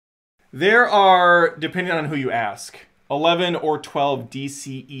There are, depending on who you ask, 11 or 12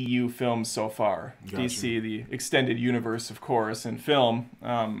 DCEU films so far. Gotcha. DC, the extended universe, of course, in film.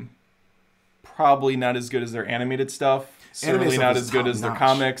 Probably not as good as their animated stuff. Certainly not as good as their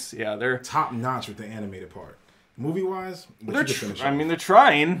comics. Yeah, they're top notch with the animated part. Movie wise, they're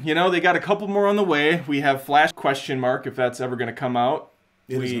trying. You know, they got a couple more on the way. We have Flash ? If that's ever going to come out.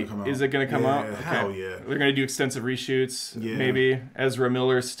 Is it going to come out? Okay. Hell yeah. They're going to do extensive reshoots. Yeah. Maybe Ezra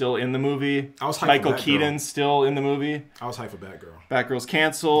Miller's still in the movie. I was hyped Michael for Batgirl. Keaton's still in the movie. I was hyped for Batgirl. Batgirl's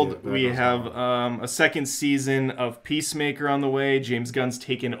canceled. Yeah, We have a second season of Peacemaker on the way. James Gunn's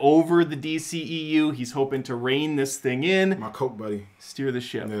taken over the DCEU. He's hoping to rein this thing in. My Coke buddy. Steer the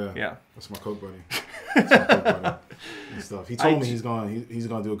ship. Yeah. That's my Coke buddy. That's my Coke buddy. And stuff. He told me he's going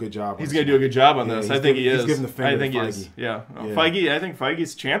to do a good job. He's going to do a good job on this. I think he is. He's giving the finger to Feige. He is. Yeah. Feige, I think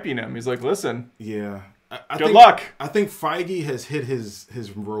Feige's championing him. He's like, listen. Yeah. Good luck. I think Feige has hit his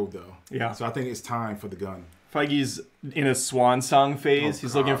road, though. Yeah. So I think it's time for the Gun. Feige's in a swan song phase.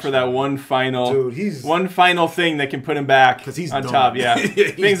 He's looking for that one final thing that can put him back on top. Yeah.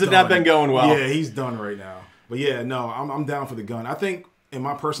 Things have not been going well. Yeah, he's done right now. But yeah, no, I'm down for the Gun. I think, in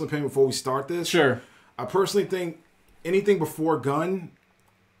my personal opinion, before we start this, sure, I personally think anything before Gun,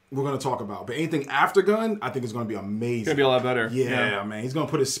 we're going to talk about. But anything after Gun, I think it's going to be amazing. It's going to be a lot better. Yeah, man. He's going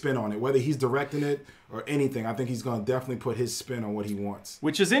to put his spin on it. Whether he's directing it or anything, I think he's going to definitely put his spin on what he wants.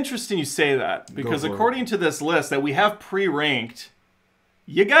 Which is interesting you say that. Because according to this list that we have pre-ranked,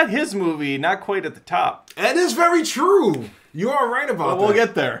 you got his movie not quite at the top. That is very true. You are right about that. We'll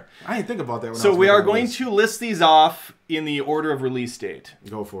get there. I didn't think about that. So we are going to list these off in the order of release date.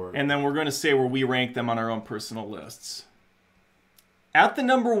 Go for it. And then we're going to say where we rank them on our own personal lists. At the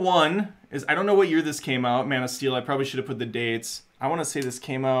number one is, I don't know what year this came out, Man of Steel. I probably should have put the dates. I want to say this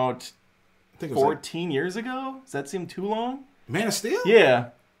came out 14 years ago. Does that seem too long? Man of Steel? Yeah.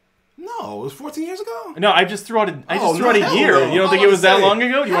 No, it was 14 years ago. No, I just threw out a year. No. You don't think it was that long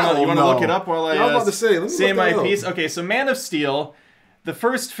ago? You want to look it up while I was about to say, let me say my piece? Okay, so Man of Steel, the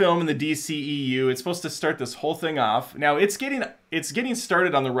first film in the DCEU, it's supposed to start this whole thing off. Now, it's getting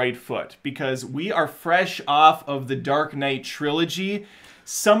started on the right foot because we are fresh off of the Dark Knight trilogy,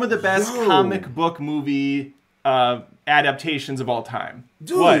 some of the best comic book movie adaptations of all time.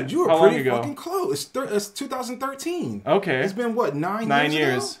 Dude, you were pretty fucking close. It's 2013. Okay. It's been, what, 9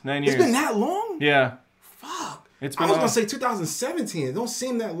 years? 9 years. It's been that long? Yeah. Fuck. I was going to say 2017. It don't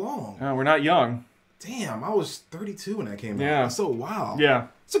seem that long. We're not young. Damn, I was 32 when that came out. Yeah. That's so wild. Yeah.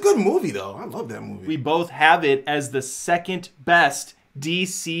 It's a good movie, though. I love that movie. We both have it as the second best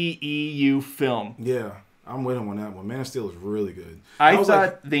DCEU film. Yeah. I'm with him on that one. Man of Steel is really good. I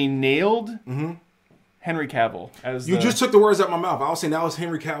thought they nailed Henry Cavill as You just took the words out of my mouth. I was saying that was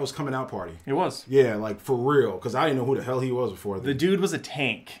Henry Cavill's coming out party. It was. Yeah, like for real. Because I didn't know who the hell he was before then. The dude was a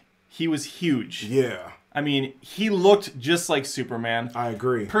tank. He was huge. Yeah. I mean, he looked just like Superman. I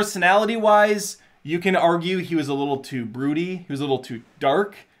agree. Personality-wise, you can argue he was a little too broody. He was a little too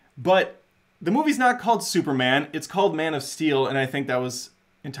dark. But the movie's not called Superman. It's called Man of Steel. And I think that was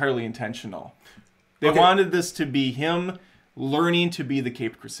entirely intentional. They wanted this to be him learning to be the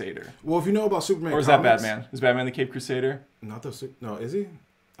Caped Crusader. Well, if you know about Superman, or is that Batman? Is Batman the Caped Crusader? No, is he?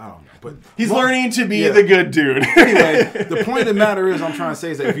 I don't know, but he's learning to be the good dude. Anyway, the point of the matter is, I'm trying to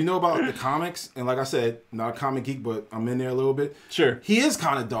say is that if you know about the comics, and like I said, not a comic geek, but I'm in there a little bit. Sure, he is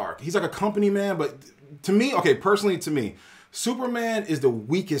kind of dark. He's like a company man, but to me, personally to me, Superman is the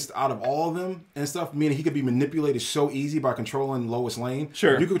weakest out of all of them and stuff. Meaning he could be manipulated so easy by controlling Lois Lane.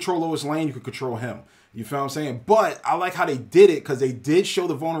 Sure, if you could control Lois Lane, you could control him. You feel what I'm saying? But I like how they did it because they did show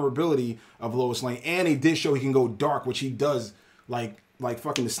the vulnerability of Lois Lane, and they did show he can go dark, which he does like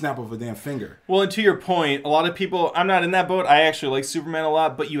fucking the snap of a damn finger. Well, and to your point, a lot of people, I'm not in that boat. I actually like Superman a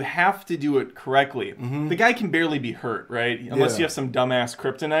lot, but you have to do it correctly. The guy can barely be hurt, right? Unless you have some dumbass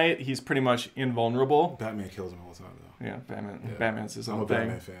kryptonite, he's pretty much invulnerable. Batman kills him all the time, though. Yeah, Batman's his own thing. I'm a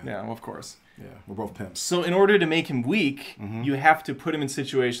Batman fan. Yeah, well, of course. Yeah, we're both pimps. So in order to make him weak, you have to put him in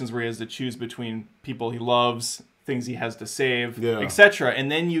situations where he has to choose between people he loves, things he has to save, etc.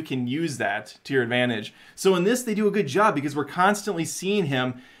 And then you can use that to your advantage. So in this, they do a good job because we're constantly seeing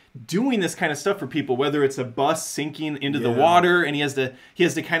him doing this kind of stuff for people, whether it's a bus sinking into the water and he has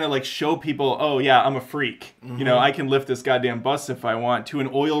to kind of like show people, oh yeah, I'm a freak. You know, I can lift this goddamn bus if I want, to an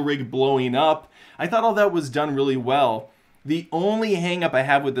oil rig blowing up. I thought all that was done really well. The only hang up I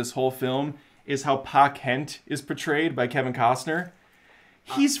have with this whole film is how Pa Kent is portrayed by Kevin Costner.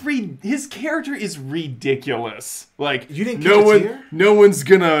 His character is ridiculous. Like, you didn't no one's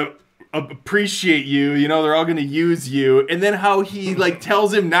gonna appreciate you. You know, they're all going to use you. And then how he like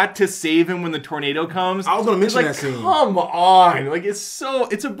tells him not to save him when the tornado comes. I was going to mention like, that scene. Come on. Like, it's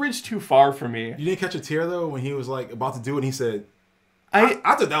a bridge too far for me. You didn't catch a tear, though, when he was like about to do it and he said... I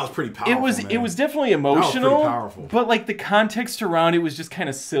thought that was pretty powerful. It was definitely emotional. That was pretty powerful. But like the context around it was just kind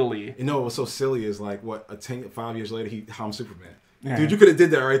of silly. You know what was so silly is like what 5 years later I'm Superman. Yeah. Dude, you could have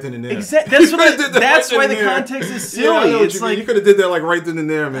did that right then and there. Exactly. That's why the context is silly. Yeah, it's like you could have did that like right then and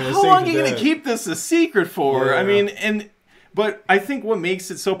there, man. How long are you gonna keep this a secret for? Yeah. I mean, but I think what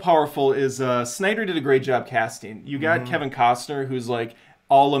makes it so powerful is Snyder did a great job casting. You got Kevin Costner, who's like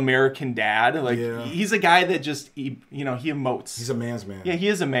all-American dad. Like he's a guy that just he emotes. He's a man's man. Yeah, he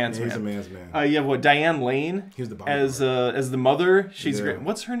is a man's man. He's a man's man. You have Diane Lane as the mother. She's great.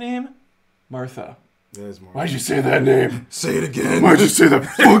 What's her name? Martha. Why'd you say that name? Say it again. Why'd you say that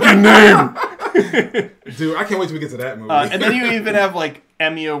fucking name? Dude, I can't wait till we get to that movie. And then you even have like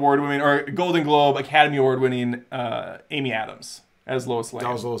Emmy Award winning or Golden Globe, Academy Award winning Amy Adams as Lois Lane.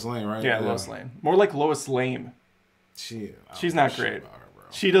 That was Lois Lane, right? Yeah, Lois Lane. More like Lois Lame. She's not great.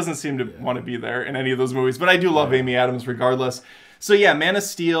 She doesn't seem to want to be there in any of those movies, but I do love Amy Adams regardless. So yeah, Man of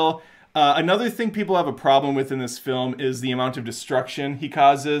Steel. Another thing people have a problem with in this film is the amount of destruction he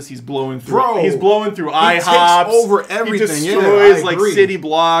causes. He's blowing through. He's blowing through IHOPs. Takes over everything. He destroys like city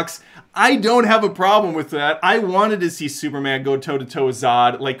blocks. I don't have a problem with that. I wanted to see Superman go toe to toe with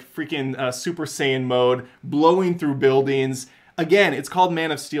Zod, like freaking Super Saiyan mode, blowing through buildings. Again, it's called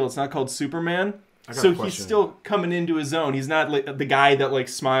Man of Steel. It's not called Superman. So he's still coming into his own. He's not like the guy that like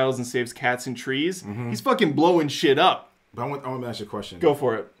smiles and saves cats and trees. He's fucking blowing shit up. But I want to ask you a question. Go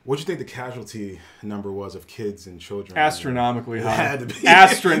for it. What do you think the casualty number was of kids and children? Astronomically high. It had to be.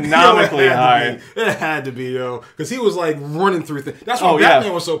 Astronomically high. It had to be, yo. Because he was like running through things. That's why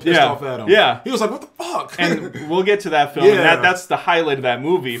Batman was so pissed off at him. Yeah. He was like, what the fuck? And we'll get to that film. And that's the highlight of that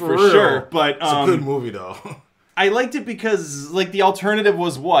movie for sure. But it's a good movie, though. I liked it because like the alternative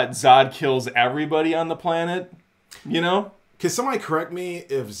was what? Zod kills everybody on the planet? You know? Can somebody correct me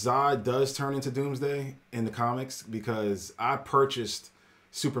if Zod does turn into Doomsday in the comics? Because I purchased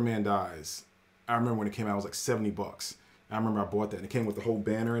Superman Dies. I remember when it came out, it was like $70. I remember I bought that, and it came with the whole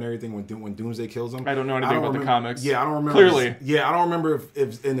banner and everything when Doomsday kills him. I don't know anything about the comics. Yeah, I don't remember. Clearly. I don't remember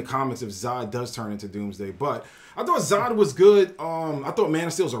if in the comics if Zod does turn into Doomsday. But I thought Zod was good. I thought Man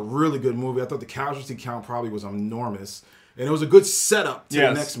of Steel was a really good movie. I thought the casualty count probably was enormous. And it was a good setup to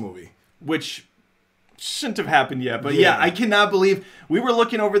the next movie. Which shouldn't have happened yet. But yeah, I cannot believe... We were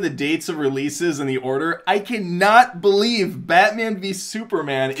looking over the dates of releases and the order. I cannot believe Batman v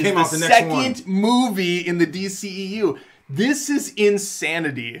Superman is the second movie in the DCEU. This is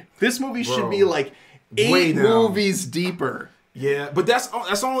insanity. This movie should be like 8 movies deeper. Yeah, but that's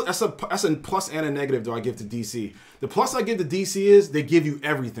a plus and a negative though I give to DC. The plus I give to DC is they give you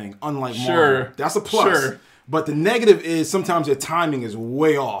everything, unlike Marvel. That's a plus. But the negative is sometimes their timing is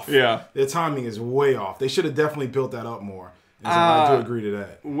way off. Yeah. Their timing is way off. They should have definitely built that up more. And so I do agree to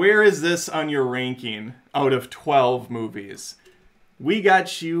that. Where is this on your ranking out of 12 movies? We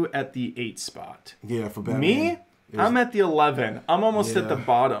got you at the 8 spot. Yeah, for Batman. Me? I'm at the 11. I'm almost at the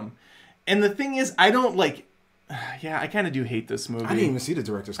bottom. And the thing is, I don't like... Yeah, I kind of do hate this movie. I didn't even see the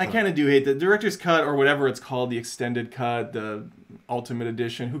director's cut. I kind of do hate the director's cut or whatever it's called, the extended cut, the ultimate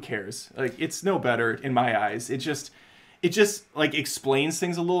edition. Who cares? Like, it's no better in my eyes. It just like explains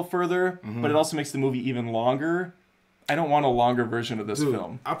things a little further, but it also makes the movie even longer. I don't want a longer version of this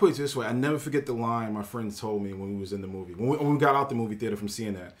film. I'll put it this way. I never forget the line my friend told me when we was in the movie. When we got out the movie theater from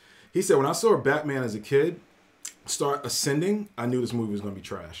seeing that. He said, when I saw Batman as a kid start ascending, I knew this movie was going to be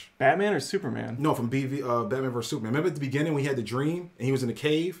trash. Batman or Superman? No, from Batman vs. Superman. Remember at the beginning when he had the dream and he was in the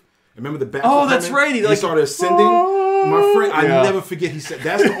cave? Remember the bat? Oh, that's right. He started ascending. My friend, I never forget. He said,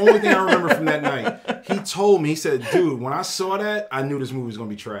 that's the only thing I remember from that night. He told me, he said, dude, when I saw that, I knew this movie was going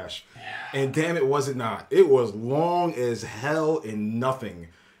to be trash. Yeah. And damn, it was not. It was long as hell and nothing.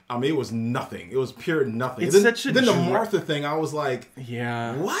 I mean, it was nothing. It was pure nothing. It's such a then the Martha thing, I was like,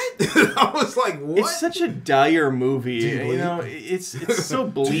 yeah, what? I was like, what? It's such a dire movie. You know, it's so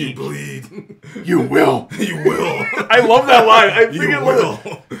bleak. Do you bleed? You will. You will. I love that line. I freaking love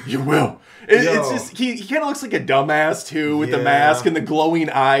it. You will. It's just he kind of looks like a dumbass too with the mask and the glowing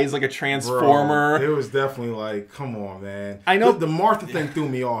eyes like a transformer. Bro, it was definitely like, come on, man. I know the Martha thing threw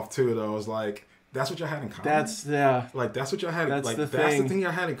me off too. Though, I was like, that's what y'all had in common. That's That's what y'all had. That's the thing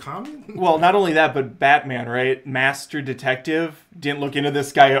y'all had in common. Well, not only that, but Batman, right? Master detective didn't look into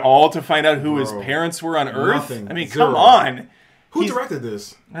this guy at all to find out who his parents were on Earth. Nothing. I mean, come on. Who directed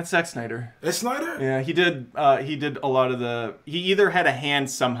this? That's Zack Snyder. It's Snyder? Yeah, he did a lot of the... He either had a hand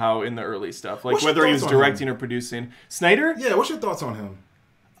somehow in the early stuff, like whether he was directing or producing. Snyder? Yeah, what's your thoughts on him?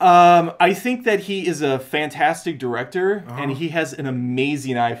 I think that he is a fantastic director, and he has an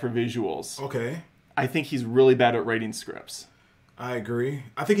amazing eye for visuals. Okay. I think he's really bad at writing scripts. I agree.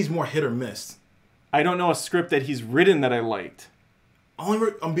 I think he's more hit or miss. I don't know a script that he's written that I liked. I'm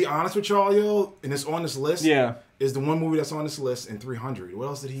gonna be honest with y'all, yo, and it's on this list. Yeah. Is the one movie that's on this list in 300. What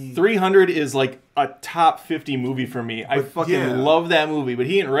else did he... 300 is like a top 50 movie for me. I fucking love that movie, but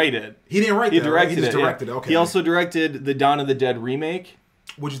he didn't write it. He didn't write it. He directed it. He just directed it. Yeah. Okay. He also directed the Dawn of the Dead remake.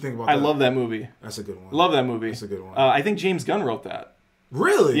 What'd you think about that? I love that movie. That's a good one. Love that movie. That's a good one. I think James Gunn wrote that.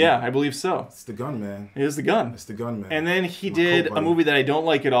 Really? Yeah, I believe so. It's the Gunn man. It is the Gunn. It's the Gunn man. And then he did a movie that I don't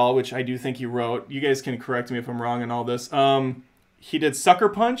like at all, which I do think he wrote. You guys can correct me if I'm wrong in all this. He did Sucker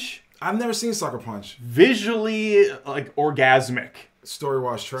Punch. I've never seen Sucker Punch. Visually, like, orgasmic.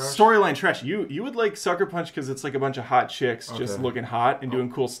 Story-wise trash? Storyline trash. You would like Sucker Punch because it's like a bunch of hot chicks just looking hot and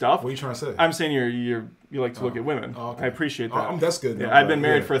doing cool stuff. What are you trying to say? I'm saying you like to look at women. Oh, okay. I appreciate that. That's good. Yeah, I've been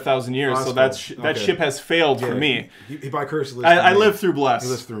married for 1,000 years, so that ship has failed for me. He vicariously lives I live through bless. He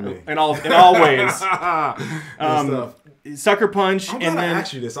lives through me. In all ways. Sucker Punch. I'm glad I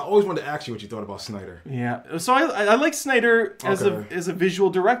asked you this. I always wanted to ask you what you thought about Snyder. Yeah. So I like Snyder as a visual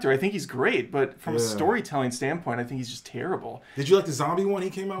director. I think he's great, but from a storytelling standpoint, I think he's just terrible. Did you like the zombie one he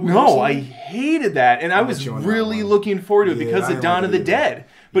came out with? No, I hated that. And I was really looking forward to it because of Dawn of the Dead.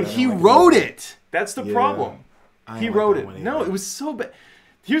 But he wrote it. That's the problem. He wrote it. No, it was so bad.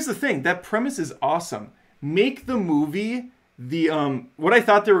 Here's the thing. That premise is awesome. Make the movie... what I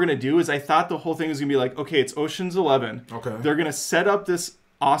thought they were gonna do is I thought the whole thing was gonna be like, okay, it's Ocean's 11. Okay. They're gonna set up this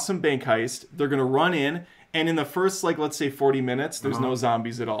awesome bank heist. They're gonna run in, and in the first, like, let's say 40 minutes, there's no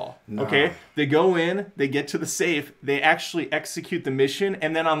zombies at all. Nah. Okay. They go in, they get to the safe, they actually execute the mission,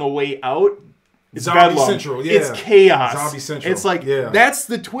 and then on the way out, it's Zombie Central. Yeah. It's chaos. Zombie Central. It's like that's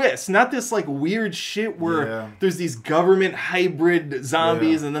the twist, not this like weird shit where there's these government hybrid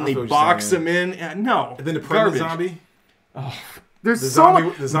zombies, and then they box them in. No. And then the pregnant zombie. Oh, there's so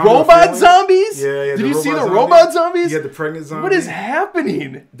much robot zombies. Yeah, yeah. Did you see the robot zombies? Yeah, the pregnant zombies. What is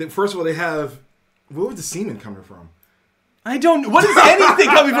happening? First of all, they have. Where was the semen coming from? I don't. What is anything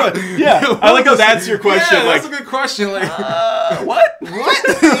coming from? Yeah, I like how that's your question. Yeah, like, that's a good question. Like, what?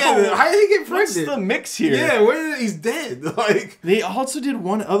 What? Yeah, how did he get pregnant? What's the mix here? Yeah, he's dead. Like, they also did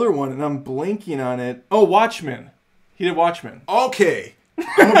one other one, and I'm blanking on it. Oh, Watchmen. He did Watchmen. Okay,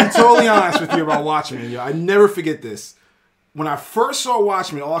 I'm gonna be totally honest with you about Watchmen. I never forget this. When I first saw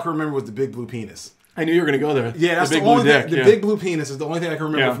Watchmen, all I can remember was the big blue penis. I knew you were going to go there. Yeah, that's the only thing. The big blue penis is the only thing I can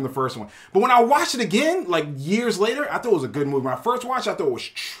remember from the first one. But when I watched it again, like years later, I thought it was a good movie. When I first watched it, I thought it was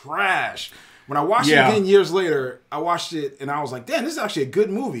trash. When I watched it again years later, I watched it and I was like, damn, this is actually a good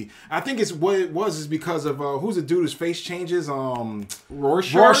movie. I think it's what it was is because of who's the dude whose face changes?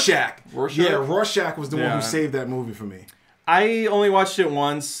 Rorschach. Yeah, Rorschach was the one who saved that movie for me. I only watched it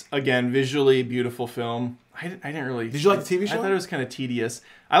once. Again, visually beautiful film. I didn't really... Did you like the TV show? I thought it was kind of tedious.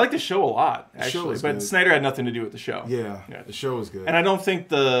 I like the show a lot, actually. But good. Snyder had nothing to do with the show. Yeah, the show was good. And I don't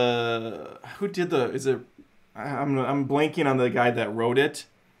think who did is it... I'm blanking on the guy that wrote it.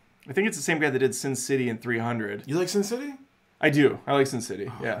 I think it's the same guy that did Sin City and 300. You like Sin City? I do. I like Sin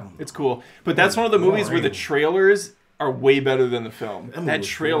City. Yeah, it's cool. But that's one of the movies where the trailers are way better than the film. That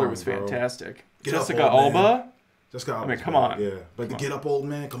trailer was fantastic. Jessica Alba... I mean, come on. Yeah, but the Get Up Old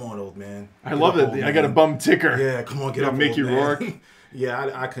Man, come on, old man. I love it. I got a bum ticker. Yeah, come on, Get Up, Mickey Rourke. Yeah,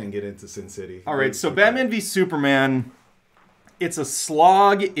 I couldn't get into Sin City. All right, so Batman v Superman, it's a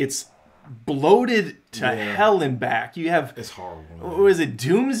slog. It's bloated to hell and back. You have... It's horrible. What is it?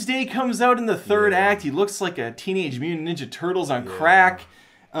 Doomsday comes out in the third act. He looks like a Teenage Mutant Ninja Turtles on crack.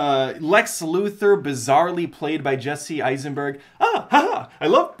 Lex Luthor, bizarrely played by Jesse Eisenberg. I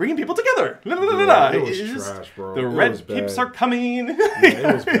love bringing people together. It was trash, bro. The red hips are coming.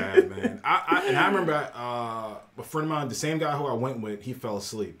 It was bad, man. I remember a friend of mine, the same guy who I went with, he fell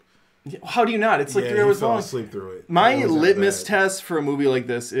asleep. How do you not? It's like 3 hours long. He fell asleep through it. My litmus test for a movie like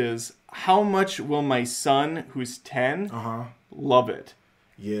this is how much will my son, who's 10, love it?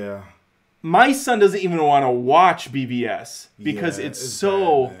 Yeah. My son doesn't even want to watch BVS because it's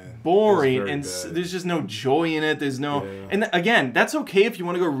so boring and there's just no joy in it. There's no... And again, that's okay if you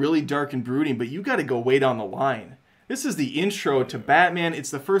want to go really dark and brooding, but you got to go way down the line. This is the intro to Batman.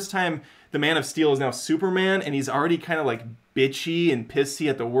 It's the first time the Man of Steel is now Superman, and he's already kind of like bitchy and pissy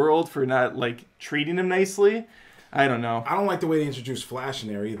at the world for not like treating him nicely. I don't know. I don't like the way they introduced Flash in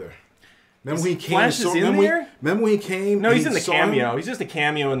there either. Remember when he came? Flash is in there? Remember when he came? No, he's in the cameo. He's just a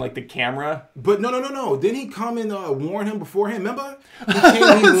cameo in like the camera. But no. Didn't he come and warn him beforehand? Remember? He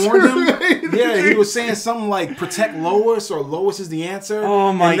came, he warned him. Yeah, he was saying something like protect Lois or Lois is the answer.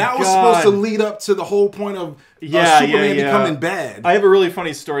 Oh my god! And that was supposed to lead up to the whole point of Superman becoming bad. I have a really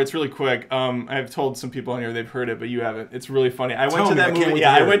funny story. It's really quick. I've told some people on here they've heard it, but you haven't. It's really funny. I went to that movie.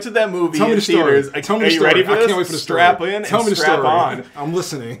 Yeah, I went to that movie in theaters. Are you ready for this? I can't wait for the story. Strap in and strap on. I'm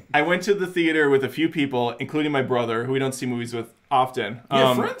listening. I went to the theater with a few people, including my brother, who we don't see movies with often. You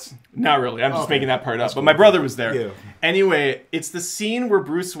have friends? Not really. I'm just making that part up. But my brother was there. Yeah. Anyway, it's the scene where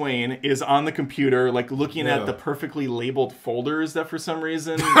Bruce Wayne is on the computer, like looking at the perfectly labeled folders that for some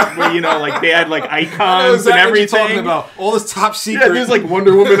reason, where, you know, like they had like icons and everything. What you're talking about. All this top secret. Yeah, there's like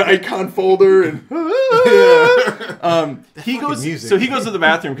Wonder Woman icon folder and he goes to the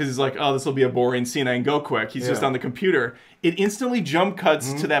bathroom because he's like, oh, this will be a boring scene. I can go quick. He's just on the computer. It instantly jump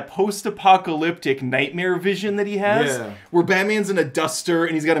cuts to that post-apocalyptic nightmare vision that he has, where Batman's in a duster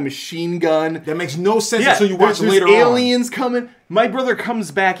and he's got a machine gun. That makes no sense until you watch it later on. Aliens coming. My brother comes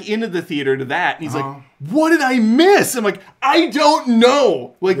back into the theater to that, and he's like, "What did I miss?" I'm like, "I don't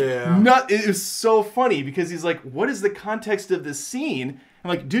know." Like, it was so funny because he's like, "What is the context of this scene?" I'm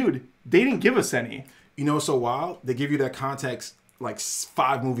like, "Dude, they didn't give us any." You know, so wild. They give you that context like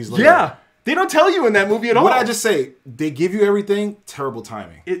 5 movies later. Yeah. They don't tell you in that movie at all. What I just say, they give you everything, terrible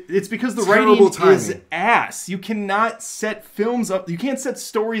timing. It's because the writing is ass. You cannot set films up, you can't set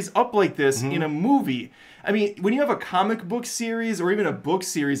stories up like this in a movie. I mean, when you have a comic book series or even a book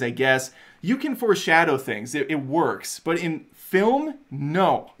series, I guess, you can foreshadow things. It works. But in film,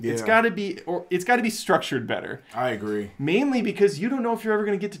 no. Yeah. It's got to be structured better. I agree. Mainly because you don't know if you're ever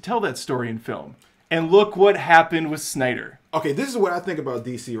going to get to tell that story in film. And look what happened with Snyder. Okay, this is what I think about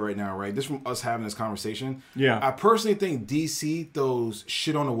DC right now, right? This from us having this conversation. Yeah. I personally think DC throws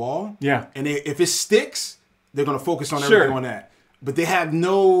shit on the wall. Yeah. And if it sticks, they're going to focus on everything on that. But they have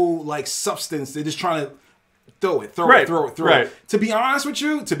no, like, substance. They're just trying to throw it. To be honest with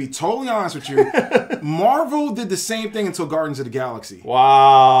you, to be totally honest with you, Marvel did the same thing until Guardians of the Galaxy.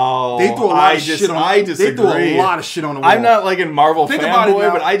 Wow. They threw a lot of shit on. I disagree. They threw a lot of shit on the wall. I'm not like a Marvel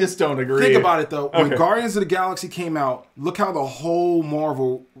fanboy, but I just don't agree. Think about it though. When Guardians of the Galaxy came out, look how the whole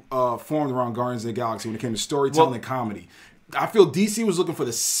Marvel formed around Guardians of the Galaxy when it came to storytelling and comedy. I feel DC was looking for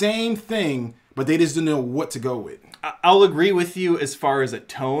the same thing, but they just didn't know what to go with. I'll agree with you as far as a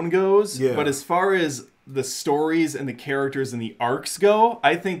tone goes, but as far as the stories and the characters and the arcs go,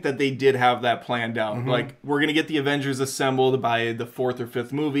 I think that they did have that planned out. Like, we're going to get the Avengers assembled by the 4th or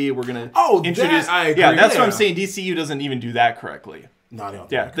 5th movie. We're going to introduce... I agree. Yeah, that's what I'm saying. DCU doesn't even do that correctly. No, they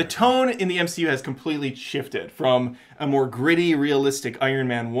don't. Yeah, the tone in the MCU has completely shifted from a more gritty, realistic Iron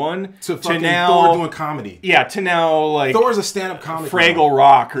Man 1 to now Thor doing comedy. Yeah, to now like Thor's a stand-up comedy. Fraggle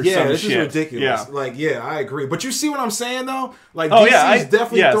Rock or some shit. Yeah, this is ridiculous. Yeah. I agree. But you see what I'm saying though? Like DC's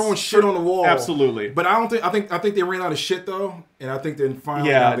definitely throwing shit on the wall. Absolutely. But I don't think I think they ran out of shit though, and I think then finally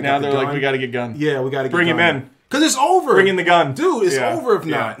now they're like, we got to get Gunn. Yeah, we got to bring him in because it's over. Bring in the Gun, dude. It's over if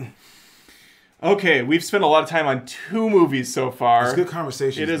not. Okay, we've spent a lot of time on 2 movies so far. It's good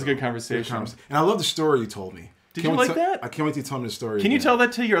conversation. It is good conversation. And I love the story you told me. Did you like that? I can't wait to tell me the story. Can you tell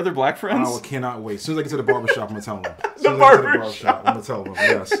that to your other black friends? I cannot wait. As soon as I get to the barbershop, I'm going to tell them. The barbershop. I'm going to tell them,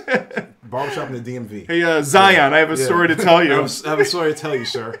 yes. Barbershop in the DMV. Hey, Zion, I have a story to tell you. I have a story to tell you,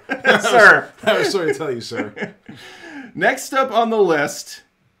 sir. Sir. I have a story to tell you, sir. Next up on the list,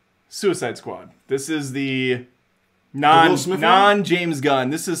 Suicide Squad. This is the non-James Gunn.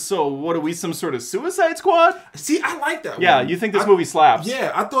 This is what are we, some sort of Suicide Squad? See, I like that one. Yeah, you think this movie slaps?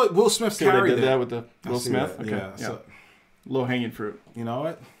 Yeah, I thought Will Smith carried that with the Will Smith? Okay. Yeah. So, low-hanging fruit. You know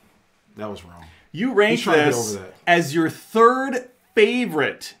what? That was wrong. You ranked this as your 3rd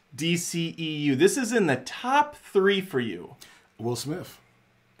favorite DCEU. This is in the top 3 for you. Will Smith.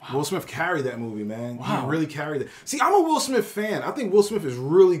 Wow. Will Smith carried that movie, man. Wow. He really carried it. See, I'm a Will Smith fan. I think Will Smith is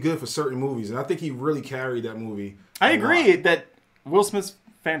really good for certain movies, and I think he really carried that movie. I agree that Will Smith's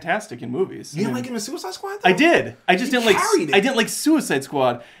fantastic in movies. You didn't like him in Suicide Squad, though? I did. I just didn't like it. I didn't like Suicide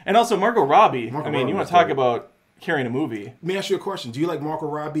Squad. And also Margot Robbie. You want to talk about carrying a movie. Let me ask you a question. Do you like Margot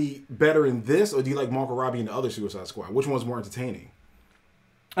Robbie better in this, or do you like Margot Robbie in the other Suicide Squad? Which one's more entertaining?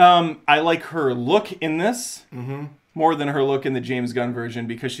 I like her look in this more than her look in the James Gunn version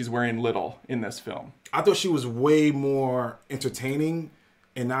because she's wearing little in this film. I thought she was way more entertaining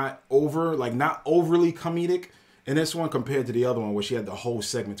and not overly comedic in this one compared to the other one where she had the whole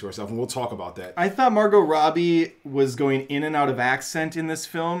segment to herself, and we'll talk about that. I thought Margot Robbie was going in and out of accent in this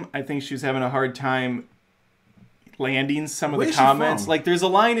film. I think she was having a hard time landing some of the comments. Like, there's a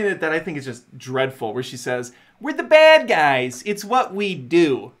line in it that I think is just dreadful where she says, "We're the bad guys. It's what we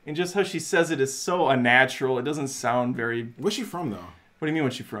do." And just how she says it is so unnatural. It doesn't sound very... Where's she from, though? What do you mean,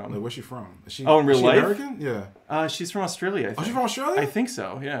 what's she from? Like, where's she from? Is she, in real life? American? Yeah. She's from Australia, I think. Oh, she's from Australia? I think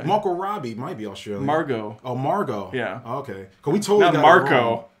so, yeah. Margot Robbie might be Australian. Margot. Oh, Margot. Yeah. Oh, okay. Because we totally Not got Marco. it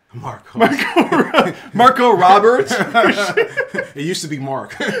wrong. Marco Roberts. It used to be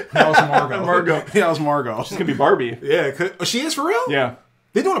Mark. That was Margot. Margot. Yeah, that was Margot. She's gonna be Barbie. Yeah, oh, she is for real? Yeah.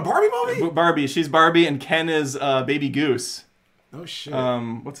 They doing a Barbie movie? Barbie. She's Barbie, and Ken is Baby Goose. Oh shit.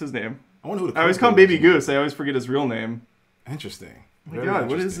 What's his name? I wonder who the I always call him Baby Goose. I always forget his real name. Interesting. Oh my God,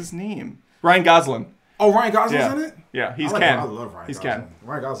 what is his name? Ryan Gosling. Oh, Ryan Gosling's in it? Yeah, he's Ken. I love Ryan Gosling. He's Ken.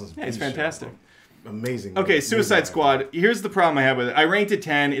 Ryan Gosling's he's fantastic. Amazing. Okay, Suicide Squad. Here's the problem I have with it. I ranked it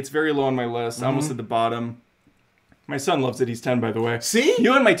 10. It's very low on my list. Almost at the bottom. My son loves it. He's 10, by the way. See?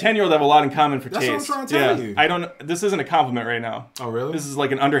 You and my 10-year-old have a lot in common for taste. That's what I'm trying to tell you. This isn't a compliment right now. Oh, really? This is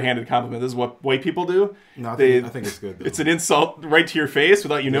like an underhanded compliment. This is what white people do. No, I think it's good, though. It's an insult right to your face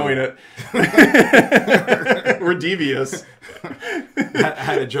without you knowing it. We're devious. I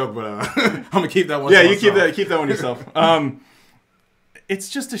had a joke, but I'm going to keep that one. Yeah, you keep that one yourself. It's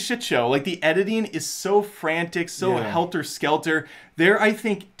just a shit show. Like, the editing is so frantic, so helter-skelter. There are, I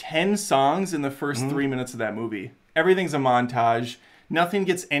think, 10 songs in the first 3 minutes of that movie. Everything's a montage. Nothing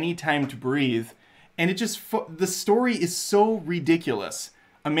gets any time to breathe. And it just... the story is so ridiculous.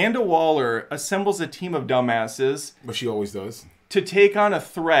 Amanda Waller assembles a team of dumbasses... But she always does. ...to take on a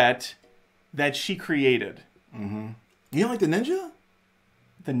threat that she created. You don't like the ninja?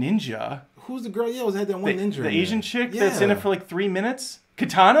 The ninja? Who's the girl? Yeah, had that one ninja. The Asian chick that's in it for like 3 minutes?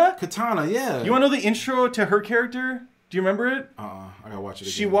 Katana? Katana, yeah. You want to know the intro to her character? Do you remember it? I gotta watch it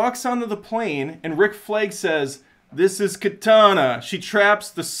again. She walks onto the plane, and Rick Flag says, "This is Katana. She traps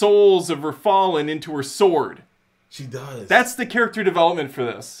the souls of her fallen into her sword." She does. That's the character development for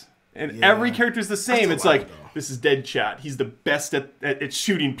this. And every character's the same. It's like, this is Deadshot. He's the best at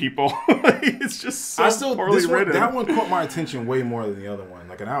shooting people. It's just so poorly written. That one caught my attention way more than the other one.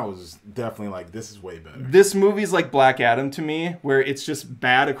 Like, and I was definitely like, this is way better. This movie's like Black Adam to me, where it's just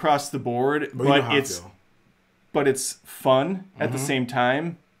bad across the board, but it's fun at the same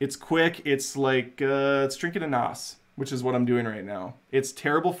time. It's quick. It's like it's drinking a Nos, which is what I'm doing right now. It's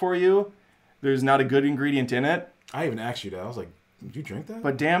terrible for you. There's not a good ingredient in it. I even asked you that. I was like, did you drink that?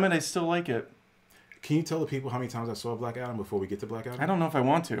 But damn it, I still like it. Can you tell the people how many times I saw Black Adam before we get to Black Adam? I don't know if I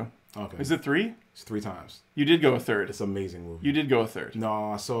want to. Okay. Is it 3? It's 3 times. You did go a third. It's an amazing movie. You did go a third.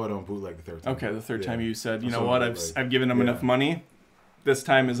 No, I saw it on bootleg the third time. Okay, the third time you said, you know what, I've given them enough money. This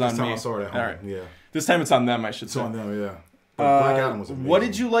time is on me. This time I saw it at home. All right. Yeah. This time it's on them, I should say. It's on them, yeah. But Black Adam was amazing. What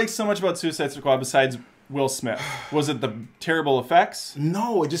did you like so much about Suicide Squad besides Will Smith? Was it the terrible effects?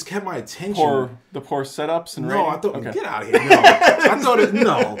 No, it just kept my attention. The poor setups and I thought get out of here.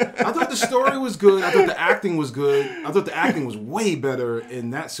 No, I thought the story was good. I thought the acting was good. I thought the acting was way better in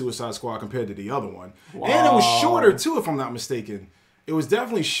that Suicide Squad compared to the other one. Wow. And it was shorter too, if I'm not mistaken. It was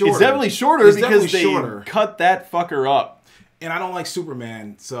definitely shorter. It's definitely shorter because they cut that fucker up. And I don't like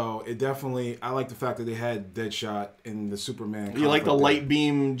Superman, so it definitely... I like the fact that they had Deadshot in the Superman... You like the light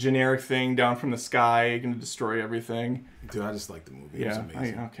beam generic thing down from the sky, going to destroy everything. Dude, I just like the movie. Yeah, it was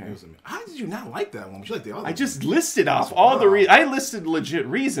amazing. okay. It was amazing. How did you not like that one? You like the other I just listed off all the reasons. I listed legit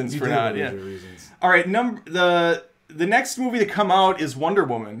reasons for not. Yeah. Reasons. All right, the next movie to come out is Wonder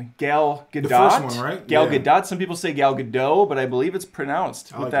Woman. Gal Gadot. The first one, right? Gal Gadot. Some people say Gal Gadot, but I believe it's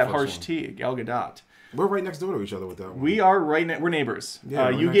pronounced with that harsh T. Gal Gadot. We're right next door to each other with that one. We are we're neighbors. Yeah,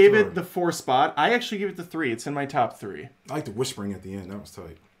 you gave it the 4 spot. I actually gave it the 3. It's in my top 3. I like the whispering at the end. That was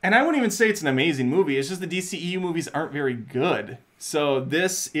tight. And I wouldn't even say it's an amazing movie. It's just the DCEU movies aren't very good. So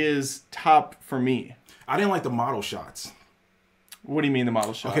this is top for me. I didn't like the model shots. What do you mean the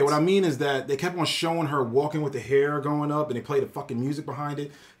model shots? Okay, what I mean is that they kept on showing her walking with the hair going up and they played the fucking music behind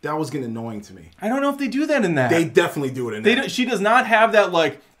it. That was getting annoying to me. I don't know if they do that in that. They definitely do it in that. She does not have that,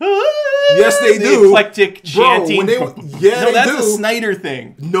 like... Yes, they do. Eclectic chanting. Bro, that's a Snyder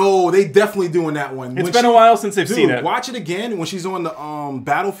thing. No, they definitely do in that one. It's been a while since I've seen it. Watch it again when she's on the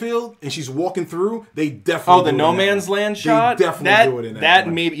battlefield and she's walking through. They definitely. Oh, the No Man's Land shot. They definitely do it in that. That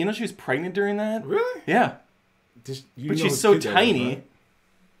maybe. You know she was pregnant during that. Really? Yeah. But she's so tiny. Right?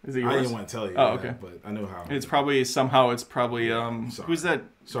 Is it yours? I didn't want to tell you. Oh, okay. But I know how. It's probably who's that?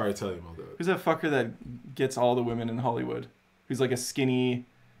 Sorry to tell you about that. Who's that fucker that gets all the women in Hollywood? Who's like a skinny.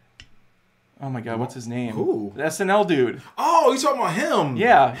 Oh my god, what's his name? Who? The SNL dude. Oh, you talking about him?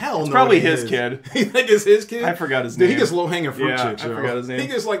 Yeah. Hell no. It's probably his kid. You think it's his kid? I forgot his name. Dude, he gets low-hanging fruit chicks, I forgot his name. He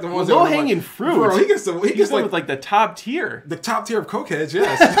gets like the ones low-hanging fruit? Bro, he gets with like the top tier. The top tier of cokeheads,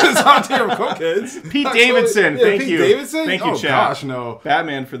 yes. The top tier of cokeheads. Pete Davidson, thank you. Pete Davidson? Thank you, oh, Chad. Gosh, no.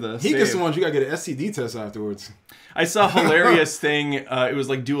 Batman for the He gets the ones you gotta get an STD test afterwards. I saw a hilarious thing. It was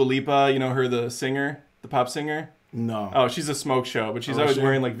like Dua Lipa, you know her, the singer, the pop singer? No. Oh, she's a smoke show, but she's always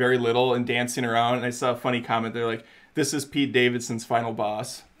wearing like very little and dancing around. And I saw a funny comment. They're like, "This is Pete Davidson's final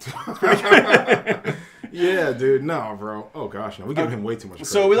boss." Yeah, dude. No, bro. Oh gosh, no. We give him way too much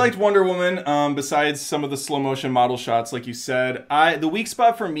credit. So we liked Wonder Woman. Besides some of the slow motion model shots, like you said, the weak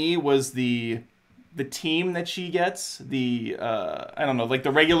spot for me was the team that she gets. The I don't know, like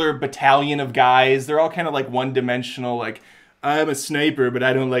the regular battalion of guys. They're all kind of like one dimensional. Like, I'm a sniper, but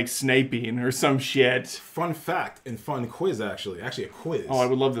I don't like sniping or some shit. Fun fact and fun quiz, actually a quiz. Oh, I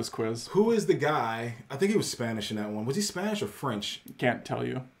would love this quiz. Who is the guy? I think he was Spanish in that one. Was he Spanish or French? Can't tell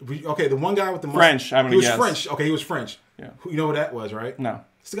you. Okay, the one guy with the French. I'm gonna guess. He was French. Okay, he was French. Yeah. You know who that was, right? No.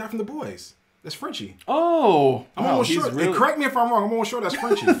 It's the guy from The Boys. That's Frenchie. Oh, I'm almost sure. Really... Correct me if I'm wrong. I'm almost sure that's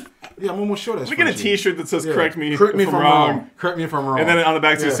Frenchie. Yeah, I'm almost sure that's we Frenchie. We get a T-shirt that says "Correct me if I'm wrong." Correct me if I'm wrong. And then on the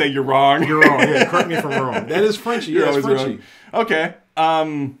back to say "You're wrong." You're wrong. Yeah, correct me if I'm wrong. That is Frenchie. You're always Frenchie. Wrong. Okay.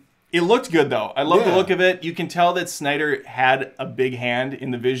 It looked good though. I love the look of it. You can tell that Snyder had a big hand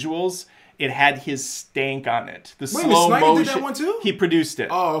in the visuals. It had his stank on it. The slow motion. Did that one too? He produced it.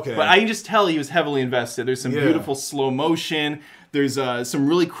 Oh, okay. But I can just tell he was heavily invested. There's some beautiful slow motion. There's some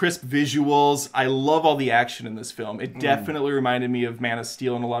really crisp visuals. I love all the action in this film. It definitely reminded me of Man of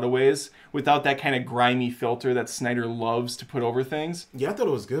Steel in a lot of ways, without that kind of grimy filter that Snyder loves to put over things. Yeah, I thought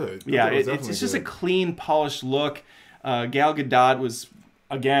it was good. Yeah, it's just a clean, polished look. Gal Gadot was,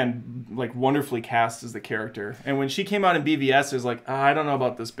 again, like wonderfully cast as the character. And when she came out in BVS, it was like, I don't know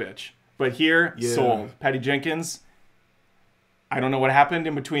about this bitch. But here, sold. Patty Jenkins, I don't know what happened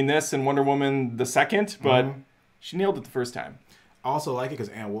in between this and Wonder Woman the second, but she nailed it the first time. I also like it because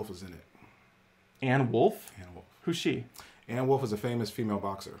Ann Wolfe is in it. Ann Wolfe? Ann Wolfe. Who's she? Ann Wolfe is a famous female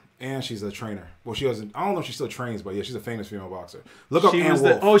boxer. And she's a trainer. Well, she doesn't. I don't know if she still trains, but yeah, she's a famous female boxer. Look up Ann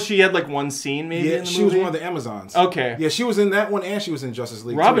Wolfe. She had like one scene maybe in the movie? She was one of the Amazons. Okay. Yeah, she was in that one and she was in Justice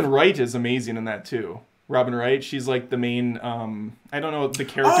League. Robin Wright is amazing in that too. Robin Wright, she's like the main, I don't know the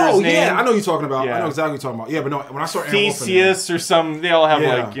character's name. Oh, yeah, I know you're talking about. Yeah. I know exactly what you're talking about. Yeah, but no, when I saw Ann Wolfe Theseus or some, they all have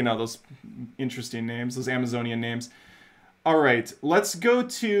like, you know, those interesting names, those Amazonian names. All right, let's go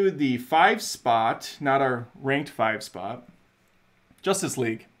to the 5 spot, not our ranked 5 spot. Justice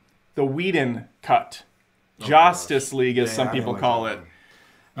League, the Whedon cut. Justice League, as some people call it.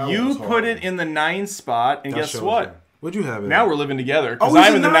 You put it in the 9 spot, and guess what? What'd you have it? Now we're living together, because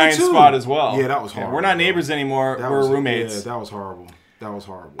I'm in the 9 spot as well. Yeah, that was horrible. We're not neighbors anymore, we're roommates. Yeah, that was horrible. That was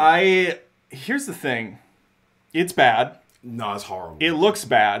horrible. Here's the thing. It's bad. No, it's horrible. It looks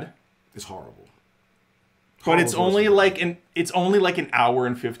bad. It's horrible. But it's only like an hour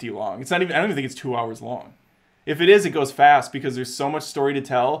and 50 long. It's not even. I don't even think it's 2 hours long. If it is, it goes fast because there's so much story to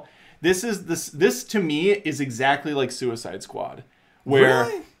tell. This to me is exactly like Suicide Squad,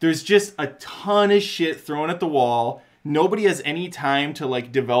 where there's just a ton of shit thrown at the wall. Nobody has any time to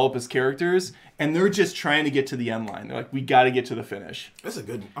like develop his characters, and they're just trying to get to the end line. They're like, we got to get to the finish. That's a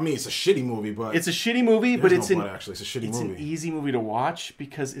good. I mean, it's a shitty movie, but it's a shitty movie, but it's actually it's a shitty movie. It's an easy movie to watch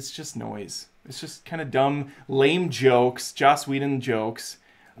because it's just noise. It's just kind of dumb, lame jokes, Joss Whedon jokes,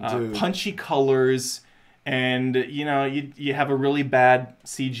 punchy colors, and you know you have a really bad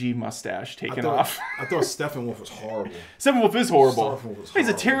CG mustache taken off. I thought Steppenwolf was horrible. Steppenwolf is horrible. He's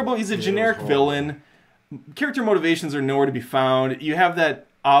a terrible. He's a generic villain. Character motivations are nowhere to be found. You have that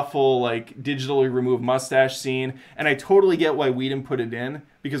awful like digitally removed mustache scene, and I totally get why Whedon put it in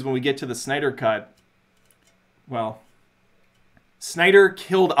because when we get to the Snyder cut, well. Snyder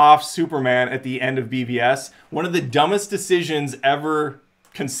killed off Superman at the end of BVS. One of the dumbest decisions ever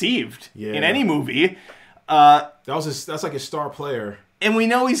conceived in any movie. That's like a star player. And we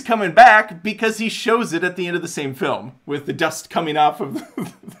know he's coming back because he shows it at the end of the same film with the dust coming off of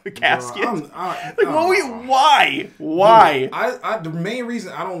the casket. Why? The main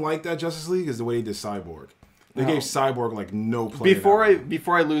reason I don't like that Justice League is the way they did Cyborg. They gave Cyborg like no play.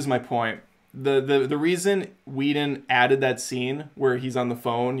 Before I lose my point. The reason Whedon added that scene where he's on the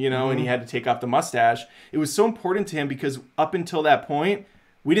phone, you know, and he had to take off the mustache, it was so important to him because up until that point,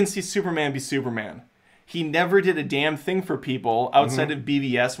 we didn't see Superman be Superman. He never did a damn thing for people outside of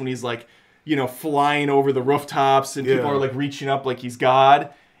BVS when he's like, you know, flying over the rooftops and people are like reaching up like he's God.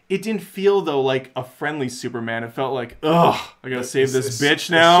 It didn't feel though like a friendly Superman. It felt like, ugh, I gotta save this bitch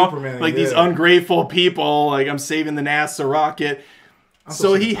now. Like these ungrateful people. Like I'm saving the NASA rocket.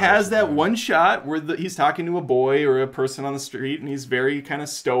 So he has that one shot where he's talking to a boy or a person on the street, and he's very kind of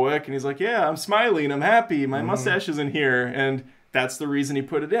stoic, and he's like, yeah, I'm smiling, I'm happy, my mustache is in here, and that's the reason he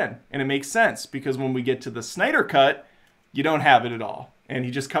put it in. And it makes sense, because when we get to the Snyder cut, you don't have it at all. And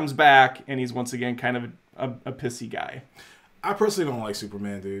he just comes back, and he's once again kind of a pissy guy. I personally don't like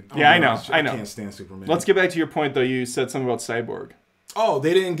Superman, dude. I know. I can't stand Superman. Let's get back to your point, though. You said something about Cyborg. Oh,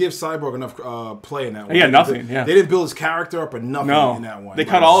 they didn't give Cyborg enough play in that one. Yeah, nothing. They didn't build his character up or nothing in that one. They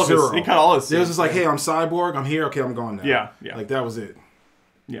cut all of his. They cut all his. It was just like, hey, I'm Cyborg. I'm here. Okay, I'm going now. Yeah. Like that was it.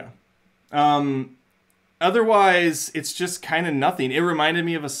 Yeah. otherwise, it's just kind of nothing. It reminded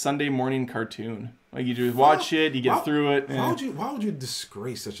me of a Sunday morning cartoon. Like, you just watch it, you get through it. Why would you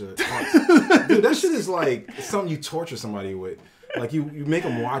disgrace such a... Dude, that shit is like something you torture somebody with. Like, you make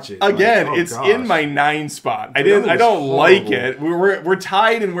them watch it. Again, like, it's in my 9 spot. Dude, I don't like it. We're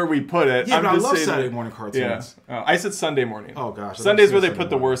tied in where we put it. Yeah, but I love Saturday morning cartoons. Yeah. I said Sunday morning. Oh, gosh. Sunday's where they put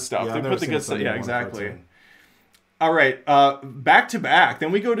the worst stuff. They put the good stuff. Yeah, exactly. Cartoon. All right. Back to back.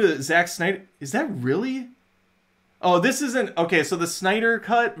 Then we go to Zack Snyder. Is that really... Oh, this isn't... Okay, so the Snyder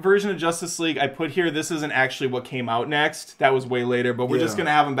Cut version of Justice League, I put here, this isn't actually what came out next. That was way later, but we're just going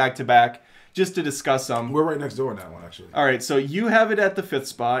to have them back to back just to discuss them. We're right next door on that one, actually. All right, so you have it at the 5th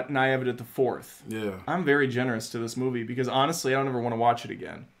spot, and I have it at the 4th. Yeah. I'm very generous to this movie, because honestly, I don't ever want to watch it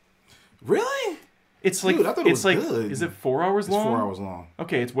again. Really? It's like... Dude, I thought it was good. Is it 4 hours long? It's 4 hours long.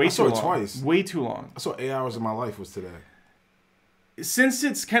 Okay, it's way too long. I saw it twice. Way too long. I saw 8 hours of my life was today. Since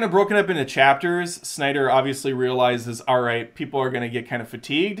it's kind of broken up into chapters, Snyder obviously realizes, all right, people are going to get kind of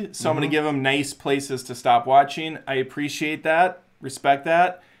fatigued, so I'm going to give them nice places to stop watching. I appreciate that, respect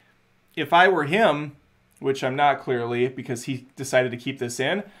that. If I were him, which I'm not clearly because he decided to keep this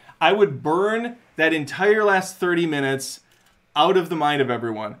in, I would burn that entire last 30 minutes out of the mind of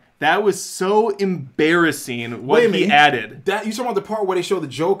everyone. That was so embarrassing what he added. You talking about the part where they show the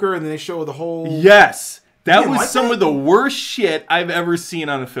Joker and then they show the whole... Yes. That was some of the worst shit I've ever seen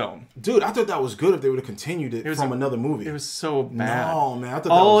on a film. Dude, I thought that was good if they would have continued it from another movie. It was so bad. No, man. I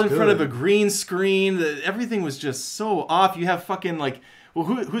thought all that was in front of a green screen. Everything was just so off. You have fucking like... Well,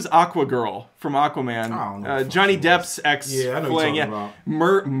 who's Aqua Girl from Aquaman? I don't know. Johnny Depp's ex. Yeah, I know what you're talking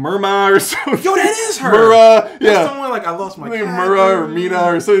about. Murma or something. Yo, that is her. Murra. That's someone like I lost my cat. Murra or Mina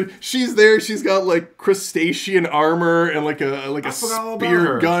or so. She's there. She's got like crustacean armor and like a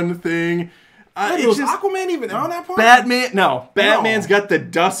spear gun thing. Was Aquaman even on that part? Batman's got the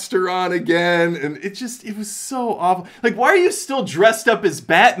duster on again, and it was so awful. Like, why are you still dressed up as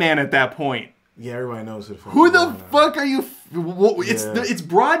Batman at that point? Yeah, everybody knows it. Who the fuck are you? It's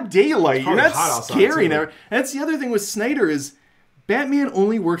broad daylight. You're not scary. And that's the other thing with Snyder is Batman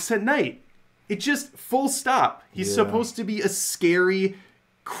only works at night. It just full stop. He's supposed to be a scary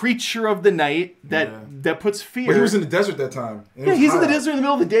creature of the night that puts fear. But he was in the desert that time. Yeah, he's in the desert in the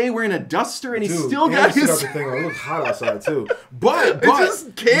middle of the day wearing a duster, and he's still got his thing on. It looks hot outside too. But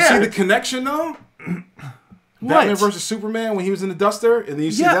just can't. You see the connection though? Batman versus Superman when he was in the duster, and then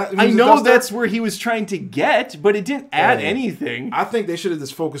you see that. I know that's where he was trying to get, but it didn't add anything. I think they should have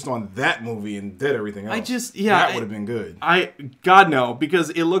just focused on that movie and did everything else. That would have been good. God no,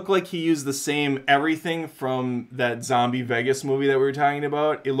 because it looked like he used the same everything from that Zombie Vegas movie that we were talking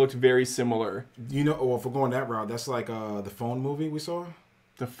about. It looked very similar. You know, well, if we're going that route, that's like the Phone movie we saw.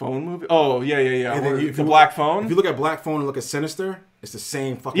 The Phone movie? Oh, yeah. And then the Black Phone? If you look at Black Phone and look at Sinister, it's the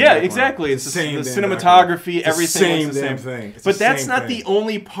same fucking background. Exactly. It's the same cinematography, everything. It's the same thing. But that's not the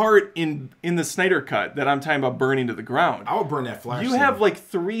only part in the Snyder Cut that I'm talking about burning to the ground. I would burn that Flash You have like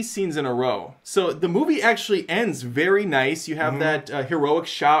 3 scenes in a row. So the movie actually ends very nice. You have that heroic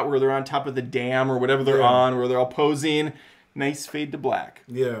shot where they're on top of the dam or whatever they're on, where they're all posing. Nice fade to black.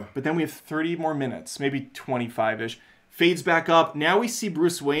 Yeah. But then we have 30 more minutes, maybe 25-ish. Fades back up. Now we see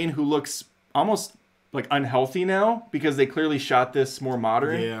Bruce Wayne, who looks almost like unhealthy now because they clearly shot this more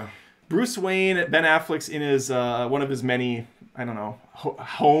modern. Yeah. Bruce Wayne, Ben Affleck's in his one of his many, I don't know,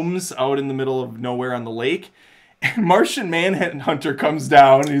 homes out in the middle of nowhere on the lake. And Martian Manhunter comes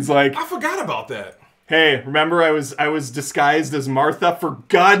down and he's like, I forgot about that. Hey, remember I was disguised as Martha for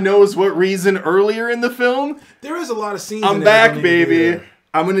God knows what reason earlier in the film? There is a lot of scenes. I'm back, baby.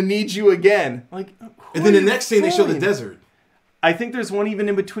 I'm going to need you again. Like, and then the next scene, they show the desert. I think there's one even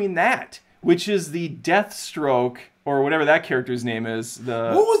in between that, which is the Deathstroke, or whatever that character's name is.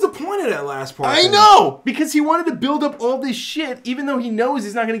 What was the point of that last part? I know! Because he wanted to build up all this shit, even though he knows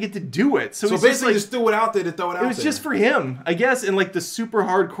he's not going to get to do it. So basically just threw it out there to throw it out there. It was just for him, I guess, in like the super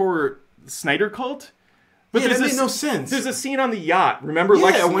hardcore Snyder cult. But that made no sense. There's a scene on the yacht. Remember,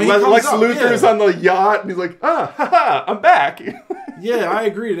 when Lex Luthor's on the yacht, and he's like, I'm back. Yeah, I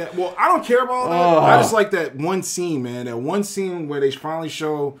agree to that. Well, I don't care about that. I just like that one scene, man. That one scene where they finally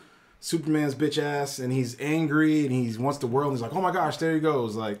show Superman's bitch ass, and he's angry, and he wants the world, and he's like, oh my gosh, there he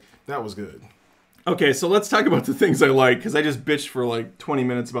goes. Like, that was good. Okay, so let's talk about the things I like, because I just bitched for like 20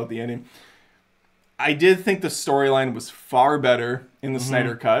 minutes about the ending. I did think the storyline was far better in the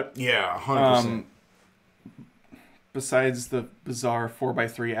Snyder Cut. Yeah, 100%. Besides the bizarre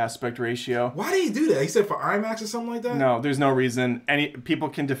 4:3 aspect ratio. Why did he do that? He said for IMAX or something like that? No, there's no reason. People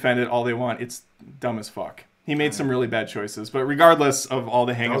can defend it all they want. It's dumb as fuck. He made some really bad choices, but regardless of all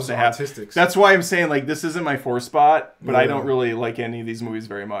the hangups they have, that's why I'm saying like this isn't my 4 spot. But I don't really like any of these movies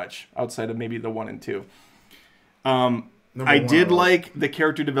very much, outside of maybe the 1 and 2. I did like the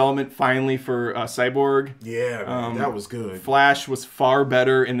character development finally for Cyborg. Yeah, man, that was good. Flash was far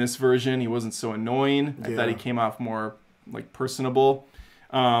better in this version. He wasn't so annoying. I thought he came off more like personable.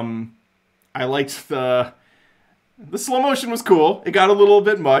 I liked the slow motion was cool. It got a little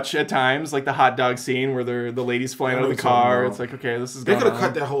bit much at times, like the hot dog scene where the ladies flying out of the car. It's like, okay, this is. They could have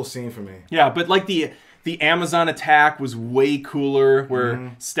cut that whole scene for me. Yeah, but like the Amazon attack was way cooler,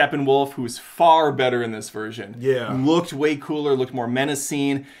 where Steppenwolf, who was far better in this version, looked way cooler, looked more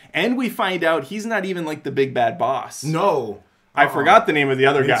menacing, and we find out he's not even like the big bad boss. No. I forgot the name of the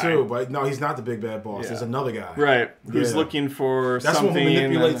other guy. Me too, but no, he's not the big bad boss. There's another guy. Right, who's looking for something. That's one who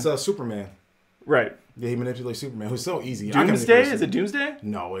manipulates Superman. Right. Yeah, he manipulates Superman, who's so easy. Doomsday? Is it Doomsday?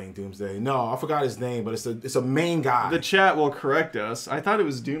 No, it ain't Doomsday. No, I forgot his name, but it's a main guy. The chat will correct us. I thought it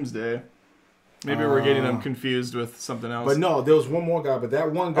was Doomsday. Maybe we're getting them confused with something else. But no, there was one more guy, but that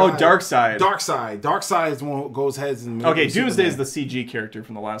one guy... Oh, Darkseid. Darkseid is the one who goes heads and manipulates Doomsday is the CG character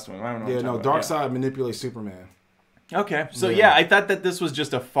from the last one. I don't know. Yeah, no, Darkseid manipulates Superman. Okay, so I thought that this was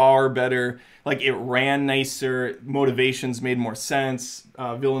just a far better, like it ran nicer, motivations made more sense,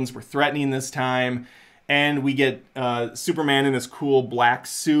 villains were threatening this time, and we get Superman in this cool black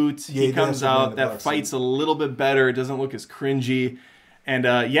suit. He comes out, that fight's a little bit better, it doesn't look as cringy, and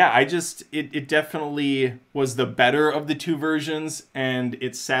it definitely was the better of the two versions, and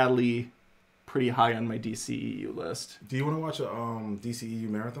it's sadly pretty high on my DCEU list. Do you want to watch a DCEU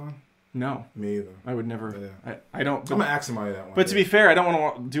marathon? No. Me either. I would never. Yeah. I don't. I'm going to ask somebody that one. But to be fair, I don't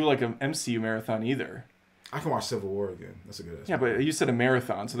want to do like an MCU marathon either. I can watch Civil War again. That's a good. Yeah, but you said a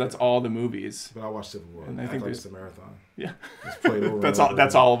marathon, so that's all the movies. But I watched Civil War. And I think it's a marathon. Yeah. It's played over. That's all.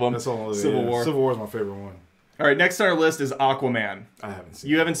 That's all of them. That's all. Civil War. Civil War is my favorite one. All right, next on our list is Aquaman. I haven't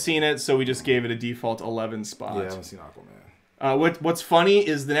seen. You haven't seen it, so we just gave it a default 11 spot. Yeah, I haven't seen Aquaman. What's funny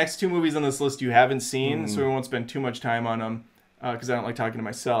is the next two movies on this list you haven't seen, so we won't spend too much time on them because I don't like talking to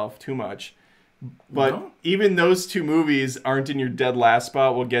myself too much. But even those two movies aren't in your dead last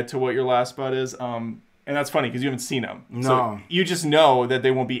spot. We'll get to what your last spot is. And that's funny because you haven't seen them. No. So you just know that they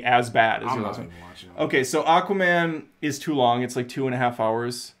won't be as bad as your last one. I'm not watching them. Okay, so Aquaman is too long. It's like 2.5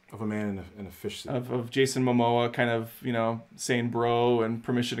 hours. Of a man in a fish suit. Of Jason Momoa kind of, saying bro and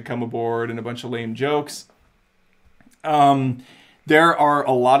permission to come aboard and a bunch of lame jokes. There are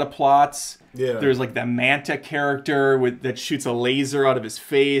a lot of plots. Yeah. There's like the Manta character that shoots a laser out of his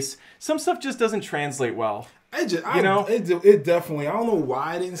face. Some stuff just doesn't translate well. It definitely. I don't know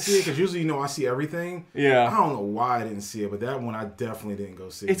why I didn't see it because usually I see everything. Yeah. I don't know why I didn't see it, but that one I definitely didn't go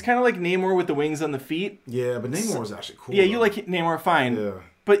see. It's kind of like Namor with the wings on the feet. Yeah, but Namor was actually cool. Yeah, you like Namor, fine. Yeah.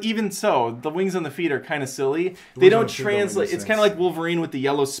 But even so, the wings on the feet are kind of silly. They don't translate. It's kind of like Wolverine with the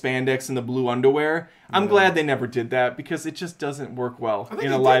yellow spandex and the blue underwear. I'm glad they never did that because it just doesn't work well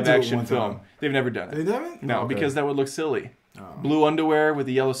in a live-action film. They've never done it. They haven't? No, because that would look silly. Blue underwear with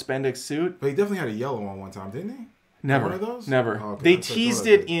the yellow spandex suit. But he definitely had a yellow one time, didn't he? Never. One of those? Never. Oh, okay. They teased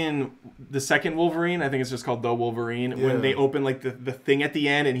it in the second Wolverine. I think it's just called The Wolverine. Yeah. When they open like the thing at the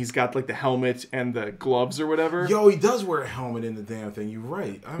end and he's got like the helmet and the gloves or whatever. Yo, he does wear a helmet in the damn thing. You're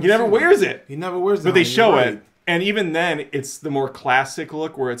right. He never wears it. He never wears it. But they show it. And even then, it's the more classic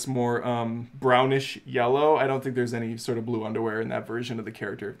look where it's more brownish yellow. I don't think there's any sort of blue underwear in that version of the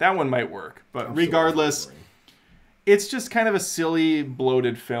character. That one might work. But regardless, it's just kind of a silly,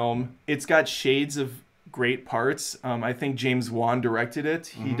 bloated film. It's got shades of great parts. I think James Wan directed it.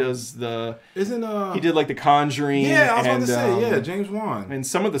 He does he did like The Conjuring. Yeah, I was about to say, James Wan. And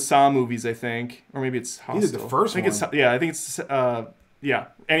some of the Saw movies, I think, or maybe it's Hostel. He did the first one. I think it's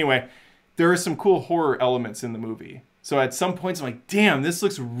Anyway, there are some cool horror elements in the movie. So at some points I'm like, damn, this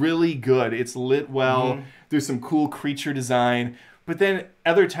looks really good. It's lit well. There's some cool creature design. But then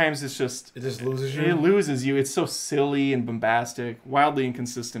other times it just loses you. It loses you. It's so silly and bombastic, wildly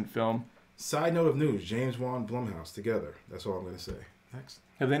inconsistent film. Side note of news: James Wan, Blumhouse together. That's all I'm going to say. Next.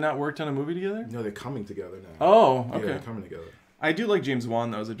 Have they not worked on a movie together? No, they're coming together now. Oh, okay. Yeah, they're coming together. I do like James Wan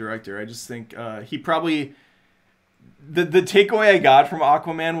though as a director. I just think he probably the takeaway I got from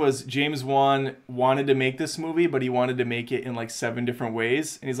Aquaman was James Wan wanted to make this movie, but he wanted to make it in like 7 different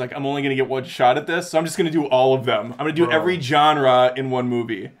ways, and he's like, I'm only going to get one shot at this, so I'm just going to do all of them. I'm going to do every genre in one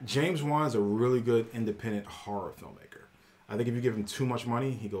movie. James Wan is a really good independent horror filmmaker. I think if you give him too much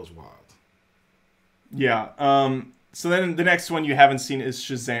money, he goes wild. Yeah. So then the next one you haven't seen is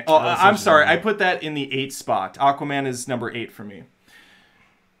Shazam. Oh, I'm sorry. I put that in the 8 spot. Aquaman is number 8 for me.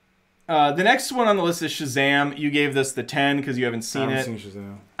 The next one on the list is Shazam. You gave this the 10 because you haven't seen it. I haven't seen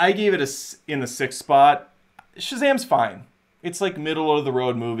Shazam. I gave it in the 6th spot. Shazam's fine. It's like middle of the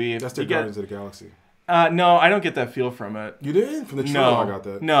road movie. That's the Guardians of the Galaxy. No, I don't get that feel from it. You did? From the trailer, I got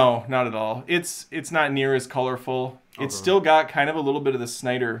that. No, not at all. It's not near as colorful. Okay. It's still got kind of a little bit of the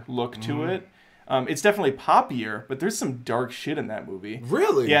Snyder look to it. It's definitely poppier, but there's some dark shit in that movie.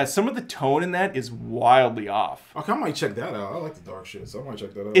 Really? Yeah, some of the tone in that is wildly off. Okay, I might check that out. I like the dark shit, so I might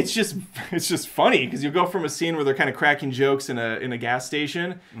check that out. It's just funny because you go from a scene where they're kind of cracking jokes in a gas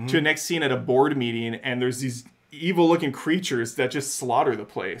station to a next scene at a board meeting, and there's these evil-looking creatures that just slaughter the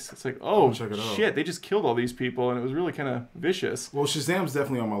place. It's like, oh shit, they just killed all these people, and it was really kind of vicious. Well, Shazam's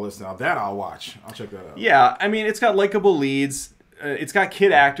definitely on my list now. That I'll watch. I'll check that out. Yeah, I mean, it's got likable leads. It's got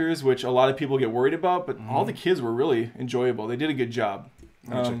kid actors, which a lot of people get worried about, but all the kids were really enjoyable. They did a good job.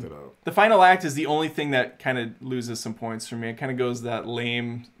 I'll check that out. The final act is the only thing that kind of loses some points for me. It kind of goes that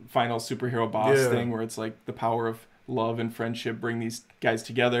lame final superhero boss thing where it's like the power of love and friendship bring these guys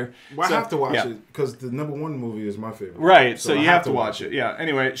together. Well, I have to watch it because the #1 movie is my favorite. Right, so you have to watch it. Yeah.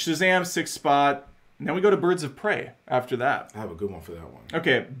 Anyway, Shazam, 6th spot. And then we go to Birds of Prey after that. I have a good one for that one.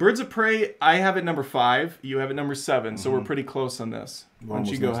 Okay, Birds of Prey, I have it #5. You have it #7, so we're pretty close on this. Why don't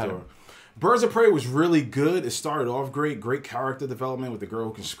you go ahead? Birds of Prey was really good. It started off great character development with the girl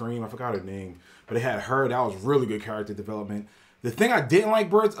who can scream. I forgot her name, but it had her. That was really good character development. The thing I didn't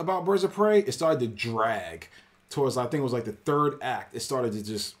like about Birds of Prey, it started to drag towards, I think it was like the 3rd act. It started to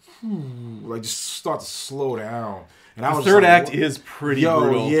just start to slow down. And the 3rd act is pretty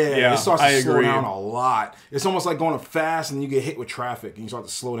brutal. Yeah, it starts to slow down a lot. It's almost like going fast and you get hit with traffic and you start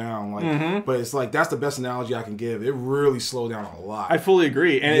to slow down. Like, but it's like that's the best analogy I can give. It really slowed down a lot. I fully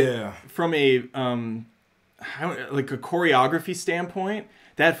agree. And from a like a choreography standpoint,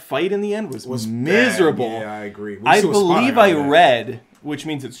 that fight in the end was miserable. Bad. Yeah, I agree. I believe I read, which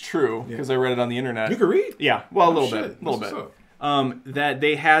means it's true because I read it on the internet. You can read? Yeah, well, a little bit. That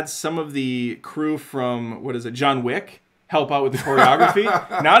they had some of the crew from, John Wick help out with the choreography.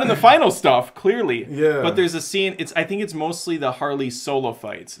 Not in the final stuff, clearly. Yeah. But there's a scene, I think it's mostly the Harley solo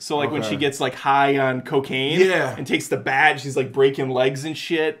fights. So like when she gets like high on cocaine and takes the badge, she's like breaking legs and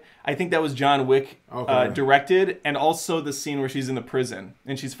shit. I think that was John Wick directed. And also the scene where she's in the prison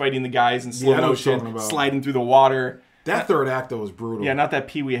and she's fighting the guys in slow motion, sliding through the water. That 3rd act though was brutal. Yeah, not that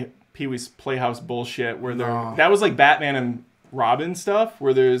Pee-wee's Playhouse bullshit where that was like Batman and Robin stuff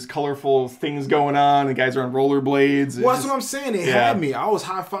where there's colorful things going on and guys are on rollerblades. Well, that's what I'm saying. It had me. I was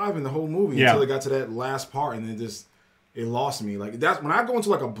high-fiving the whole movie until it got to that last part and then it lost me. Like that's when I go into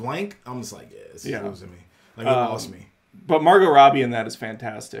like a blank, I'm just like, it's losing me. Like it lost me. But Margot Robbie in that is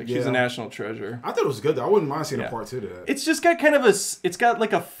fantastic. She's a national treasure. I thought it was good though. I wouldn't mind seeing a part 2 to that. It's just got kind of it's got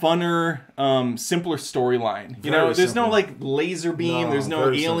like a funner, simpler storyline. You know, there's no like laser beam. There's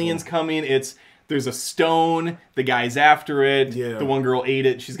no aliens coming. There's a stone. The guy's after it. Yeah. The one girl ate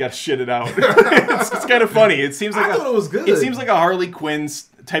it. She's got to shit it out. it's kind of funny. It seems like I thought it was good. It seems like a Harley Quinn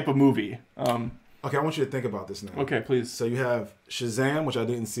type of movie. Okay, I want you to think about this now. Okay, please. So you have Shazam, which I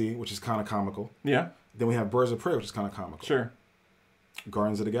didn't see, which is kind of comical. Yeah. Then we have Birds of Prey, which is kind of comical. Sure.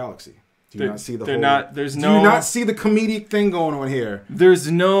 Guardians of the Galaxy. Do you not see the Do you not see the comedic thing going on here? There's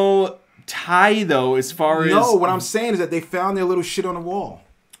no tie though, as far as. No, what I'm saying is that they found their little shit on the wall.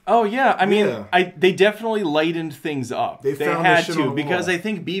 Oh yeah, I mean, they definitely lightened things up. They had to because I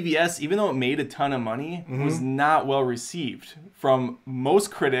think BVS, even though it made a ton of money, was not well received from most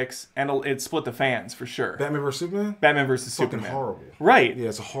critics, and it split the fans for sure. Batman vs Superman. Batman vs Superman. Fucking horrible. Right. Yeah,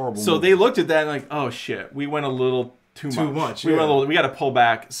 it's a horrible. So movie. They looked at that and like, oh shit, we went a little too much. We got to pull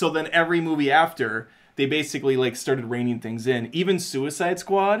back. So then every movie after, they basically like started reining things in. Even Suicide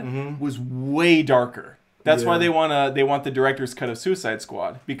Squad was way darker. That's why they want the director's cut of Suicide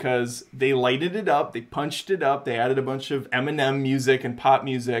Squad, because they lighted it up, they punched it up, they added a bunch of Eminem music and pop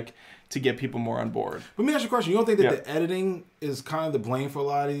music to get people more on board. Let me ask you a question. You don't think that the editing is kind of the blame for a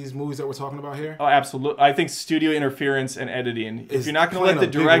lot of these movies that we're talking about here? Oh, absolutely. I think studio interference and editing. If you're not going to let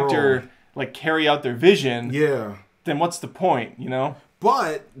the director like carry out their vision, then what's the point, you know?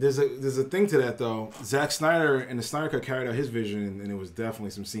 But there's a thing to that though. Zack Snyder and the Snydercut carried out his vision, and it was definitely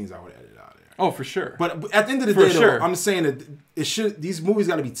some scenes I would edit out. Oh, for sure. But at the end of the day, though, I'm just saying that these movies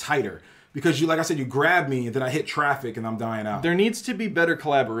got to be tighter. Because like I said, you grab me and then I hit traffic and I'm dying out. There needs to be better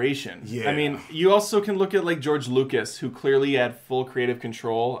collaboration. Yeah. I mean, you also can look at like George Lucas, who clearly had full creative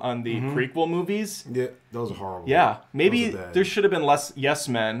control on the prequel movies. Yeah, those are horrible. Yeah, maybe there should have been less yes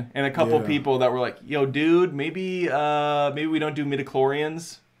men and a couple people that were like, "Yo, dude, maybe we don't do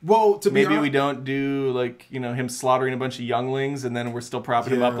midichlorians." Well, maybe we don't do like him slaughtering a bunch of younglings and then we're still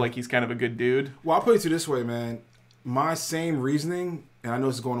propping him up like he's kind of a good dude. Well, I'll put it to you this way, man. My same reasoning, and I know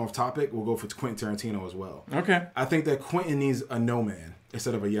this is going off topic, will go for Quentin Tarantino as well. Okay. I think that Quentin needs a no man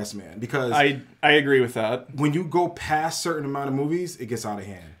instead of a yes man, because I agree with that. When you go past certain amount of movies, it gets out of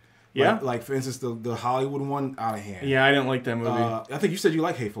hand. Yeah. Like for instance, the Hollywood one, out of hand. Yeah, I didn't like that movie. I think you said you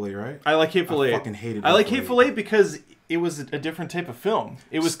like Hateful Eight, right? I like Hateful Eight. I fucking hated. I like Hateful Eight because it was a different type of film.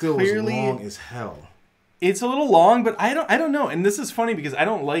 It was Still clearly was long as hell. It's a little long, but I don't know. And this is funny because I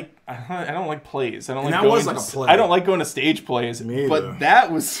don't like plays. I don't like. That was like a play. I don't like going to stage plays. Me either. But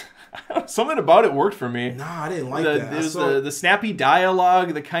that was something about it worked for me. Nah, I didn't like that. There's the snappy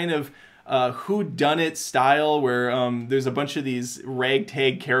dialogue, the kind of whodunit style where there's a bunch of these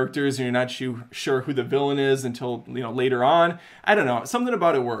ragtag characters and you're not sure who the villain is until later on. I don't know. Something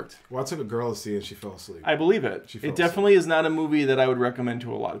about it worked. Well, I took a girl to see it and she fell asleep. I believe it. It definitely is not a movie that I would recommend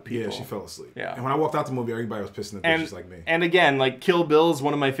to a lot of people. Yeah, she fell asleep. Yeah. And when I walked out the movie, everybody was pissing the bitches like me. And again, like Kill Bill is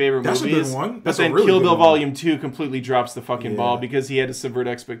one of my favorite movies. That's a good one. But then Kill Bill Volume 2 completely drops the fucking ball because he had to subvert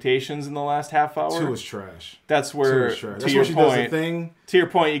expectations in the last half hour. 2 is trash. That's where, That's where she does the thing. To your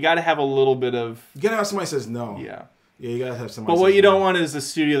point, you got to have a little bit of... You got to have somebody says no. Yeah. Yeah, you got to have somebody But what you don't want is a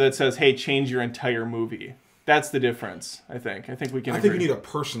studio that says, hey, change your entire movie. That's the difference, I think. I think we can agree. I think you need a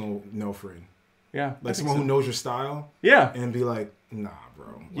personal no friend. Yeah. Like someone who knows your style. Yeah. And be like, nah,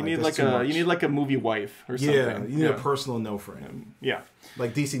 bro. You need like a movie wife or something. Yeah, you need a personal no friend. Yeah.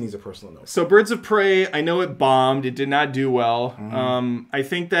 Like DC needs a personal no friend. So Birds of Prey, I know it bombed. It did not do well. I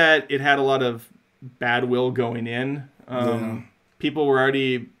think that it had a lot of bad will going in. People were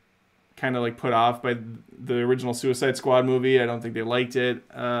already kind of like put off by the original Suicide Squad movie. I don't think they liked it.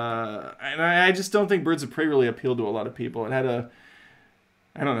 And I just don't think Birds of Prey really appealed to a lot of people. It had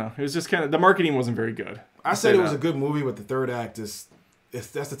I don't know. It was just kind of, the marketing wasn't very good. I said it was a good movie, but the third act that's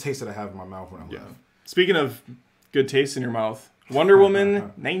the taste that I have in my mouth when I left. Speaking of good taste in your mouth, Wonder Woman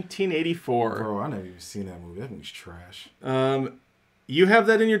 1984. Bro, I never even seen that movie. That movie's trash. You have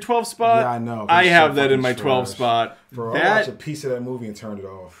that in your 12 spot? Yeah, I know. I have that in my 12 spot. Bro, I watched a piece of that movie and turned it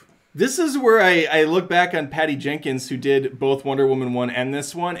off. This is where I look back on Patty Jenkins, who did both Wonder Woman 1 and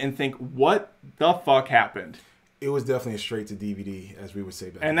this one, and think, what the fuck happened? It was definitely a straight to DVD, as we would say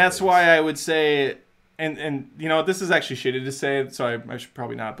back. And that's why I would say, and you know, this is actually shitty to say, so I should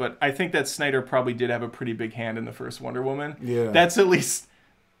probably not, but I think that Snyder probably did have a pretty big hand in the first Wonder Woman. Yeah. That's at least...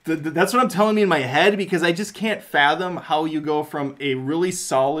 That's what I'm telling me in my head, because I just can't fathom how you go from a really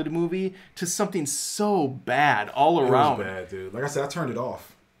solid movie to something so bad all around. It was bad, dude. Like I said, I turned it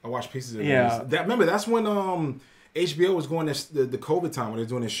off. I watched pieces of it. Yeah. Remember, that's when HBO was going the COVID time when they were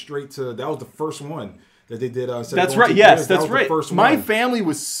doing it straight to... That was the first one that they did. That's right. Yes, that's right. My family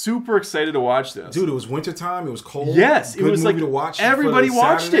was super excited to watch this. Dude, it was wintertime. It was cold. Yes, it was like to watch. Everybody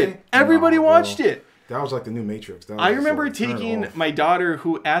watched it. Everybody watched it. That was like the new Matrix. I remember taking my daughter,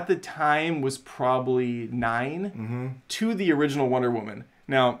 who at the time was probably 9, to the original Wonder Woman.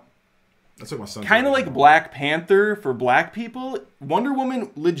 Now, I took my son. Kind of like Black Panther for black people, Wonder Woman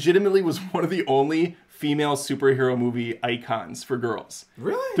legitimately was one of the only female superhero movie icons for girls.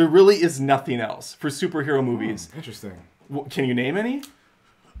 Really? There really is nothing else for superhero movies. Interesting. Can you name any?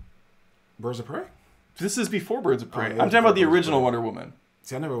 Birds of Prey? This is before Birds of Prey. I'm talking about the original Wonder Woman.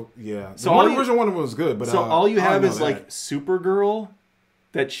 See, I never, So the original Wonder Woman was good, but so all you have is like Supergirl,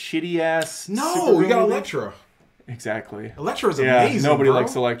 that shitty ass. No, you got Elektra. Exactly. Elektra is amazing. Nobody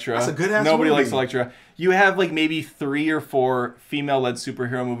likes Elektra. That's a good ass Nobody movie. likes Elektra. You have like maybe 3 or 4 female-led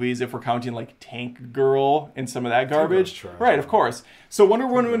superhero movies, if we're counting like Tank Girl and some of that garbage. Trash, right, of course. So Wonder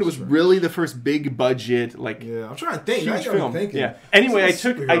Woman was really the first big budget, like I'm trying to think. Huge film. Yeah. Anyway, I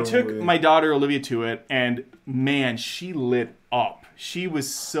took my daughter Olivia to it, and man, she lit up. She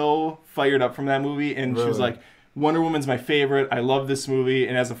was so fired up from that movie, and she was like, Wonder Woman's my favorite. I love this movie.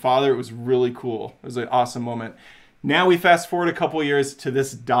 And as a father, it was really cool. It was an awesome moment. Now we fast forward a couple years to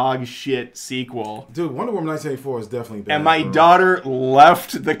this dog shit sequel. Dude, Wonder Woman 1984 is definitely bad. And my daughter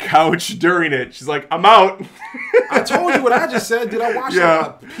left the couch during it. She's like, I'm out. I told you what I just said. Dude, I watched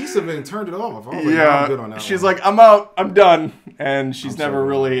a piece of it and turned it off. I was like, I'm good on that She's like, I'm out. I'm done. And she's never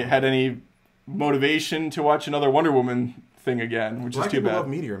really had any motivation to watch another Wonder Woman thing again, which is too bad. I love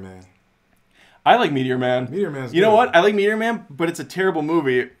Meteor Man. I like Meteor Man. Meteor Man's good. You know what? I like Meteor Man, but it's a terrible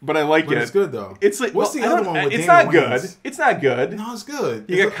movie. But I like it. It's good though. It's like what's the other one? With it's Damon not Wayans? good. It's not good. No, it's good.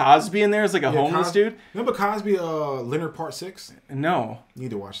 You got Cosby in there as like a homeless dude. Remember Cosby? Leonard Part 6. No. You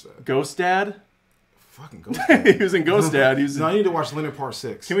need to watch that. Ghost Dad. Fucking Ghost Dad. He was in Ghost Dad. He was No, I need to watch Leonard Part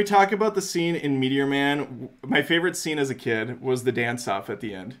 6. Can we talk about the scene in Meteor Man? My favorite scene as a kid was the dance off at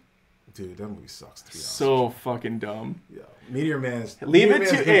the end. Dude, that movie sucks. To be honest. So fucking dumb. Yeah, Meteor Man's. Leave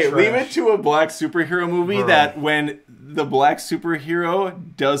it to a black superhero movie that when the black superhero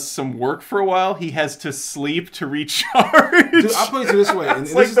does some work for a while, he has to sleep to recharge. Dude, I'll put it this way. And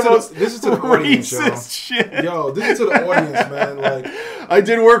it's like the most this is to the audience, racist shit. Yo, this is to the audience, man. Like, I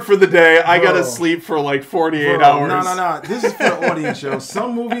did work for the day. I gotta sleep for like 48 hours. No. This is for the audience show.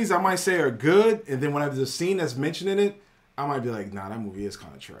 Some movies I might say are good, and then when I have the scene that's mentioned in it, I might be like, nah, that movie is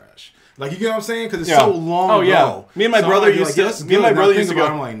kind of trash. Like, you get what I'm saying? Because it's so long ago. Me and my brother used to. Me and my brother used to go.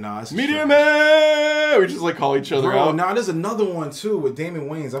 I'm like, nah, it's medium rare. We just like call each other out. Nah, there's another one too with Damon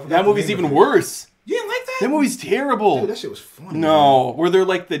Wayans. That movie's even worse. You didn't like that? That movie's terrible. Dude, that shit was funny. No, man. Were there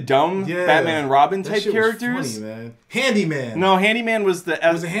like the dumb Batman and Robin type characters? Was funny, man. Handyman. No, Handyman was the.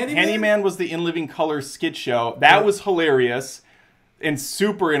 Was it Handyman? Handyman was the In Living Color skit show. That was hilarious. And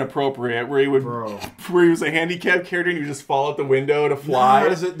super inappropriate, where he was a handicapped character and you just fall out the window to fly.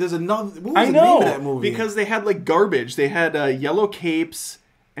 Nah, there's another. What was the name of that movie? Because they had like garbage. They had yellow capes,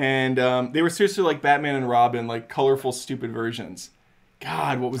 and they were seriously like Batman and Robin, like colorful, stupid versions.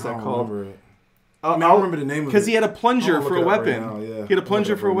 God, what was that called? Remember it. I don't remember the name of it. Because he had a plunger for a weapon. Right now, He had a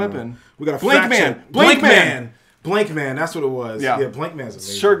plunger for a weapon. We got a Blank Man, that's what it was. Yeah, Blank Man's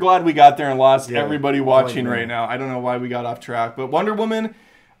amazing. Sure glad we got there and lost everybody watching right now. I don't know why we got off track. But Wonder Woman,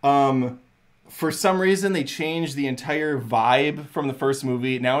 for some reason, they changed the entire vibe from the first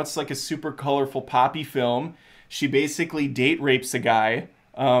movie. Now it's like a super colorful poppy film. She basically date rapes a guy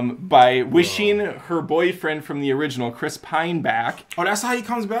by wishing her boyfriend from the original, Chris Pine, back. Oh, that's how he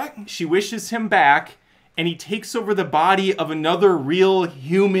comes back? She wishes him back, and he takes over the body of another real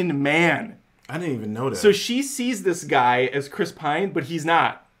human man. I didn't even know that. So she sees this guy as Chris Pine, but he's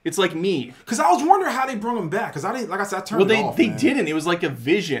not. It's like me. Because I was wondering how they brought him back. Because I didn't, like I said, I turned it off. Well, they didn't. It was like a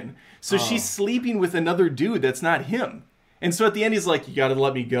vision. So she's sleeping with another dude that's not him. And so at the end, he's like, you got to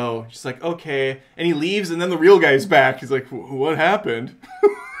let me go. She's like, okay. And he leaves, and then the real guy's back. He's like, what happened?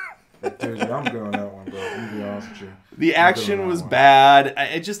 Dude, I'm good on that one, bro. I'm going to be honest with you. The action was bad.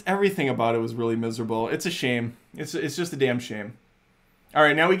 Everything about it was really miserable. It's a shame. It's just a damn shame. All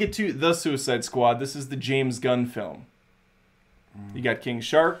right, now we get to The Suicide Squad. This is the James Gunn film. You got King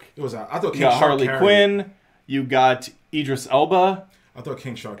Shark. I thought King you got Shark Harley carried. Quinn. You got Idris Elba. I thought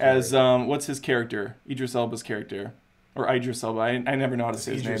King Shark as what's his character? Idris Elba's character, or Idris Elba. I never know how to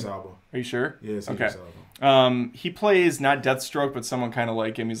say his name. Idris Elba. Are you sure? Yeah, it's Idris Elba. He plays not Deathstroke, but someone kind of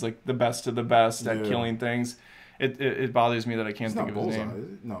like him. He's like the best of the best at killing things. It bothers me that I can't think of his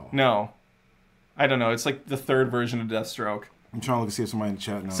name. No. I don't know. It's like the third version of Deathstroke. I'm trying to look and see if somebody in the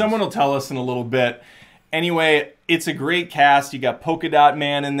chat knows. Someone will tell us in a little bit. Anyway, it's a great cast. You got Polka Dot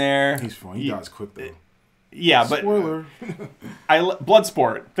Man in there. He's fun. He dies quick, though. Yeah, but... Spoiler.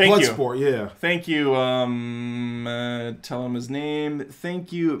 Bloodsport. Thank you. Bloodsport, yeah. Thank you. Tell him his name.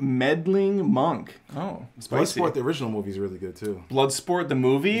 Thank you, Meddling Monk. Oh, spicy. Bloodsport, the original movie, is really good, too. Bloodsport, the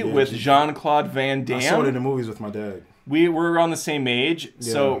movie, with Jean-Claude Van Damme. I saw it in the movies with my dad. We were around the same age,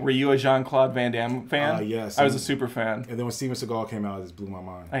 so were you a Jean-Claude Van Damme fan? Yes. I was a super fan. And then when Steven Seagal came out, it just blew my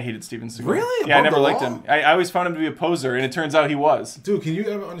mind. I hated Steven Seagal. Really? Yeah, I never liked him. I always found him to be a poser, and it turns out he was. Dude, can you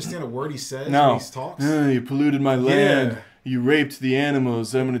ever understand a word he says when he talks? You polluted my land. You raped the animals,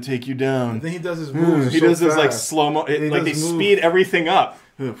 so I'm going to take you down. And then he does his moves He does his like slow-mo, like they speed everything up.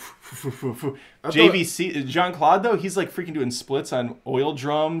 Jean-Claude, though, he's like freaking doing splits on oil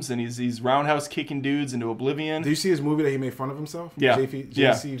drums, and he's roundhouse kicking dudes into oblvion. Do you see his movie that he made fun of himself? Yeah.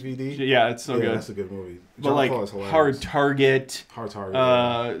 JCVD? Yeah, it's so good. That's a good movie. But like Hard Target.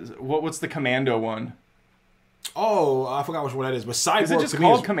 What's the Commando one? Oh, I forgot which one that is. But Cyborg. Is it just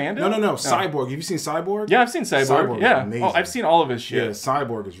called Commando? No. Cyborg. Have you seen Cyborg? Yeah, I've seen Cyborg. Yeah. Amazing. Oh, I've seen all of his shit. Yeah,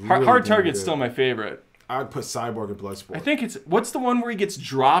 Cyborg is really Hard Target's still my favorite. I'd put Cyborg in Bloodsport. I think it's... What's the one where he gets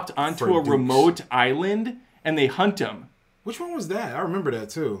dropped onto a remote island and they hunt him? Which one was that? I remember that,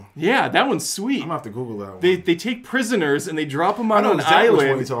 too. Yeah, that one's sweet. I'm going to have to Google that one. They take prisoners and they drop them on an island. Which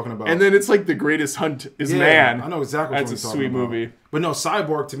one you're talking about. And then it's like the greatest hunt is man. I know exactly what you're talking about. That's a sweet movie. But no,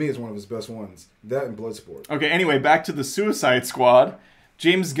 Cyborg, to me, is one of his best ones. That and Bloodsport. Okay, anyway, back to the Suicide Squad.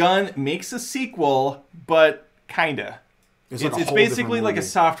 James Gunn makes a sequel, but kinda. It's basically like a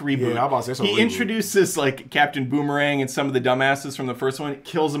soft reboot. Yeah, I'm about to say he introduces like Captain Boomerang and some of the dumbasses from the first one,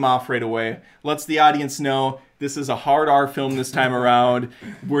 kills them off right away, lets the audience know this is a hard R film this time around.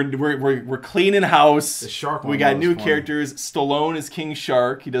 We're cleaning house. The shark one, we got new characters. Stallone is King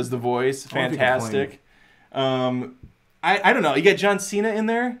Shark. He does the voice. Fantastic. I don't know. You got John Cena in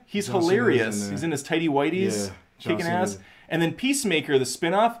there. He's hilarious. He's in his tighty whities, kicking ass. And then Peacemaker, the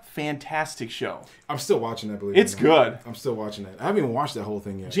spinoff, fantastic show. I'm still watching that, believe it's good. I'm still watching that. I haven't even watched that whole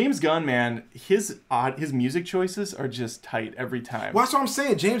thing yet. James Gunn, man, his music choices are just tight every time. Well, that's what I'm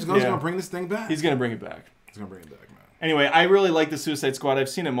saying. James Gunn's going to bring this thing back. He's going to bring it back. He's going to bring it back, man. Anyway, I really like the Suicide Squad. I've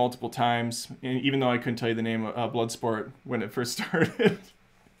seen it multiple times, even though I couldn't tell you the name of Bloodsport when it first started.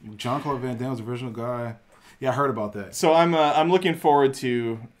 Jean-Claude Van Damme's the original guy. Yeah, I heard about that. So I'm looking forward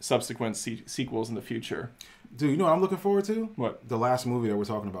to subsequent sequels in the future. Dude, you know what I'm looking forward to? What? The last movie that we're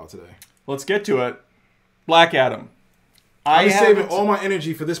talking about today. Let's get to it. Black Adam. I'm saving all my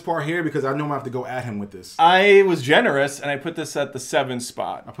energy for this part here because I know I'm going to have to go at him with this. I was generous, and I put this at the 7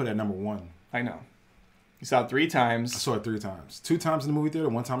 spot. I put it at number 1. I know. You saw it 3 times. I saw it 3 times. 2 times in the movie theater,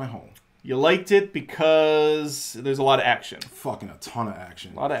 1 time at home. You liked it because there's a lot of action. Fucking a ton of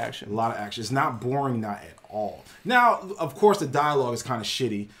action. A lot of action. A lot of action. It's not boring, not at all. Now, of course, the dialogue is kind of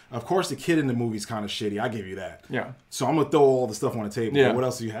shitty. Of course, the kid in the movie is kind of shitty. I give you that. Yeah. So I'm going to throw all the stuff on the table. Yeah. But what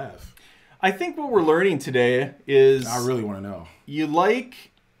else do you have? I think what we're learning today is... I really want to know. You like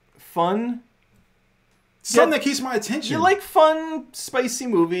fun... Something that keeps my attention. You like fun, spicy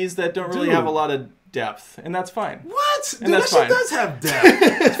movies that don't really have a lot of depth, and that's fine. What? And dude, that's that shit fine. does have depth.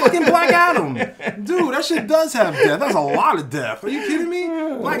 It's fucking Black Adam. Dude, that shit does have depth. That's a lot of depth. Are you kidding me?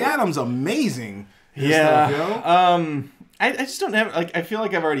 Black Adam's amazing. Yeah. Stuff, yo. I just don't have... Like, I feel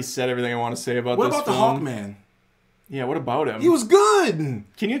like I've already said everything I want to say about this film. What about the Hawkman? Yeah, what about him? He was good.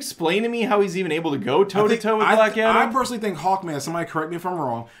 Can you explain to me how he's even able to go toe-to-toe with Black Adam? I personally think Hawkman, somebody correct me if I'm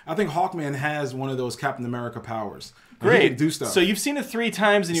wrong, I think Hawkman has one of those Captain America powers. Great. He can do stuff. So you've seen it 3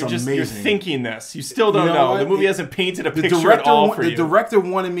 times and It's you're thinking this. You still don't know. What? The movie hasn't painted a picture at all for you. The director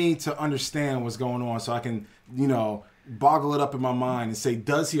wanted me to understand what's going on so I can, you know, boggle it up in my mind and say,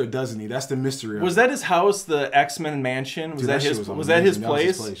 does he or doesn't he? That's the mystery of it. Was that his house, the X-Men mansion? Was that his place? That was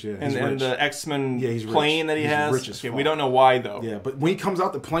his place, yeah. And the X-Men he's plane that he has? Rich as fuck. We don't know why, though. Yeah, but when he comes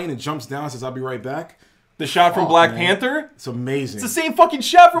out the plane and jumps down and says, I'll be right back. The shot from Black Panther? It's amazing. It's the same fucking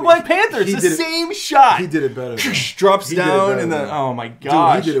shot from Black Panther. It's the same shot. He did it better. Drops down and then, oh my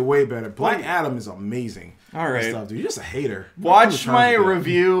gosh. Dude, he did it way better. Black Adam is amazing. All right, stuff, dude. You're just a hater. Watch my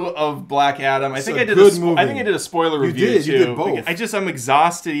review of Black Adam. I think I did a spoiler review too. You did both. I'm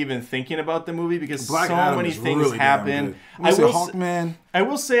exhausted even thinking about the movie because so many things happen. I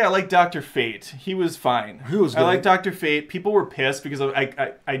will say I like Dr. Fate. He was fine. He was good. I like Dr. Fate. People were pissed because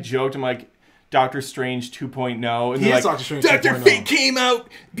I joked. I'm like, Doctor Strange 2.0. And he is like, Doctor Strange Dr. Fate came out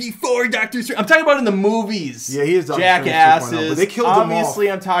before Doctor Strange. I'm talking about in the movies. Yeah, he is Doctor Jackasses. Strange 2.0. But they killed him off. Obviously,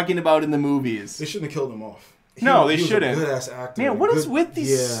 I'm talking about in the movies. They shouldn't have killed him off. No, they shouldn't. Good ass actor. Man, what is with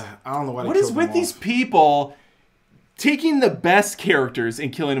these? Yeah, I don't know why. What is with these people taking the best characters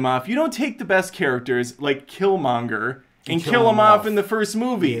and killing them off? You don't take the best characters like Killmonger and kill him off in the first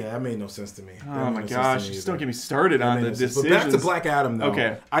movie. Yeah, that made no sense to me. Oh my gosh, just don't get me started on the decisions. But back to Black Adam, though.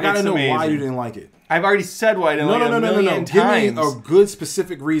 Okay, I gotta know why you didn't like it. I've already said why I didn't like it a million times. Give me a good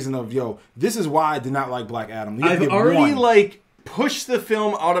specific reason of, yo, this is why I did not like Black Adam. I've already pushed the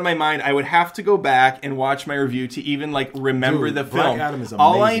film out of my mind. I would have to go back and watch my review to even remember the film. Black Adam is amazing.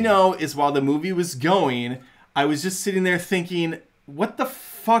 All I know is while the movie was going, I was just sitting there thinking, what the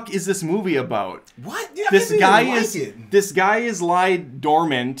fuck is this movie about? What? Yeah, this guy is lied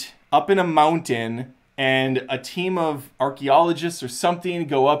dormant up in a mountain, and a team of archaeologists or something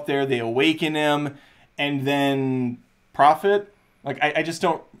go up there, they awaken him, and then Prophet? I just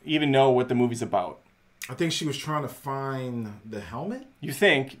don't even know what the movie's about. I think she was trying to find the helmet. You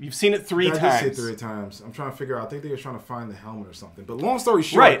think? You've seen it 3 times. I did say 3 times. I'm trying to figure out. I think they were trying to find the helmet or something. But long story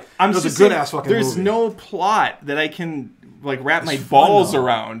short, right. It was a good ass fucking movie. There's no plot that I can wrap my balls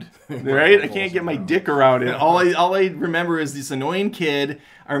around. Right? I can't get my dick around it. All I remember is this annoying kid.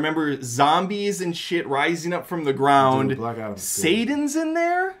 I remember zombies and shit rising up from the ground. Dude, Black Adam's Satan's in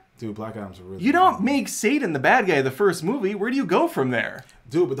there? Dude, Black Adam's a really You don't make Satan the bad guy of the first movie. Where do you go from there?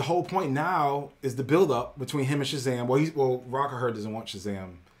 Dude, but the whole point now is the build-up between him and Shazam. Well, Rock, I heard, doesn't want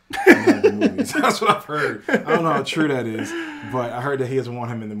Shazam in the movies. That's what I've heard. I don't know how true that is, but I heard that he doesn't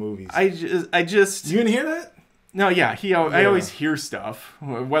want him in the movies. I just... You didn't hear that? No, yeah, I always hear stuff.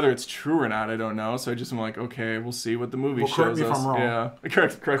 Whether it's true or not, I don't know. So I just am like, okay, we'll see what the movie shows us. Correct me if I'm wrong. Yeah,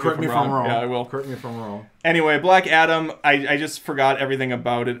 correct me if I'm wrong. Yeah, I will. Correct me if I'm wrong. Anyway, Black Adam, I just forgot everything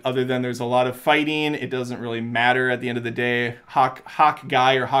about it other than there's a lot of fighting. It doesn't really matter at the end of the day. Hawk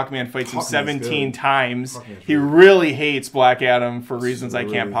guy or Hawkman fights him 17 times. He really hates Black Adam for reasons I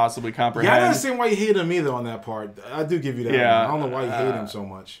can't possibly comprehend. Yeah, I don't understand why you hate him either on that part. I do give you that. Yeah, one. I don't know why you hate him so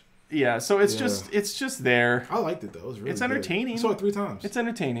much. Yeah, so it's just there. I liked it though. It was really It's entertaining. I saw it 3 times. It's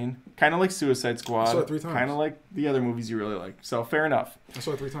entertaining. Kind of like Suicide Squad. I saw it 3 times. Kind of like the other movies you really like. So fair enough. I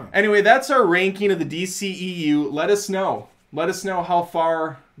saw it 3 times. Anyway, that's our ranking of the DCEU. Let us know. Let us know how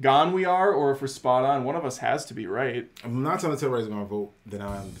far gone we are, or if we're spot on. One of us has to be right. I'm not telling everybody's going to vote that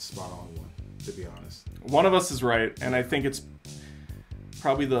I'm the spot on one, to be honest. One of us is right, and I think it's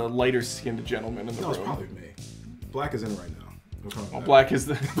probably the lighter-skinned gentleman in the room. No, it's probably me. Black is in it right now. Well, black is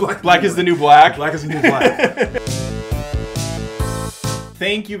the black is the new black. Black is the new black.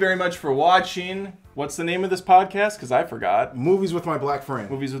 Thank you very much for watching. What's the name of this podcast? Because I forgot. Movies with My Black Friend.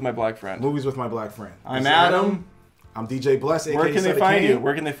 Movies with My Black Friend. Movies with My Black Friend. I'm Adam. I'm DJ Bless, aka Where can they find you?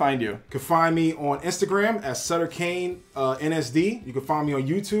 Where can they find you? You can find me on Instagram at Sutter Kane NSD. You can find me on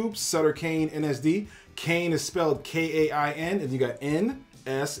YouTube, Sutter Kane NSD. Kane is spelled K-A-I-N, and you got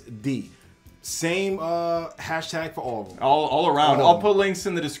NSD. Same hashtag for all of them. All around. I'll put links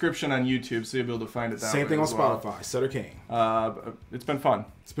in the description on YouTube, so you'll be able to find it that way. Same thing on well. Spotify, Sutter Kane. It's been fun.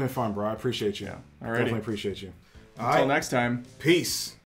 It's been fun, bro. I appreciate you. Yeah. Alrighty. Definitely appreciate you. Until next time. Peace.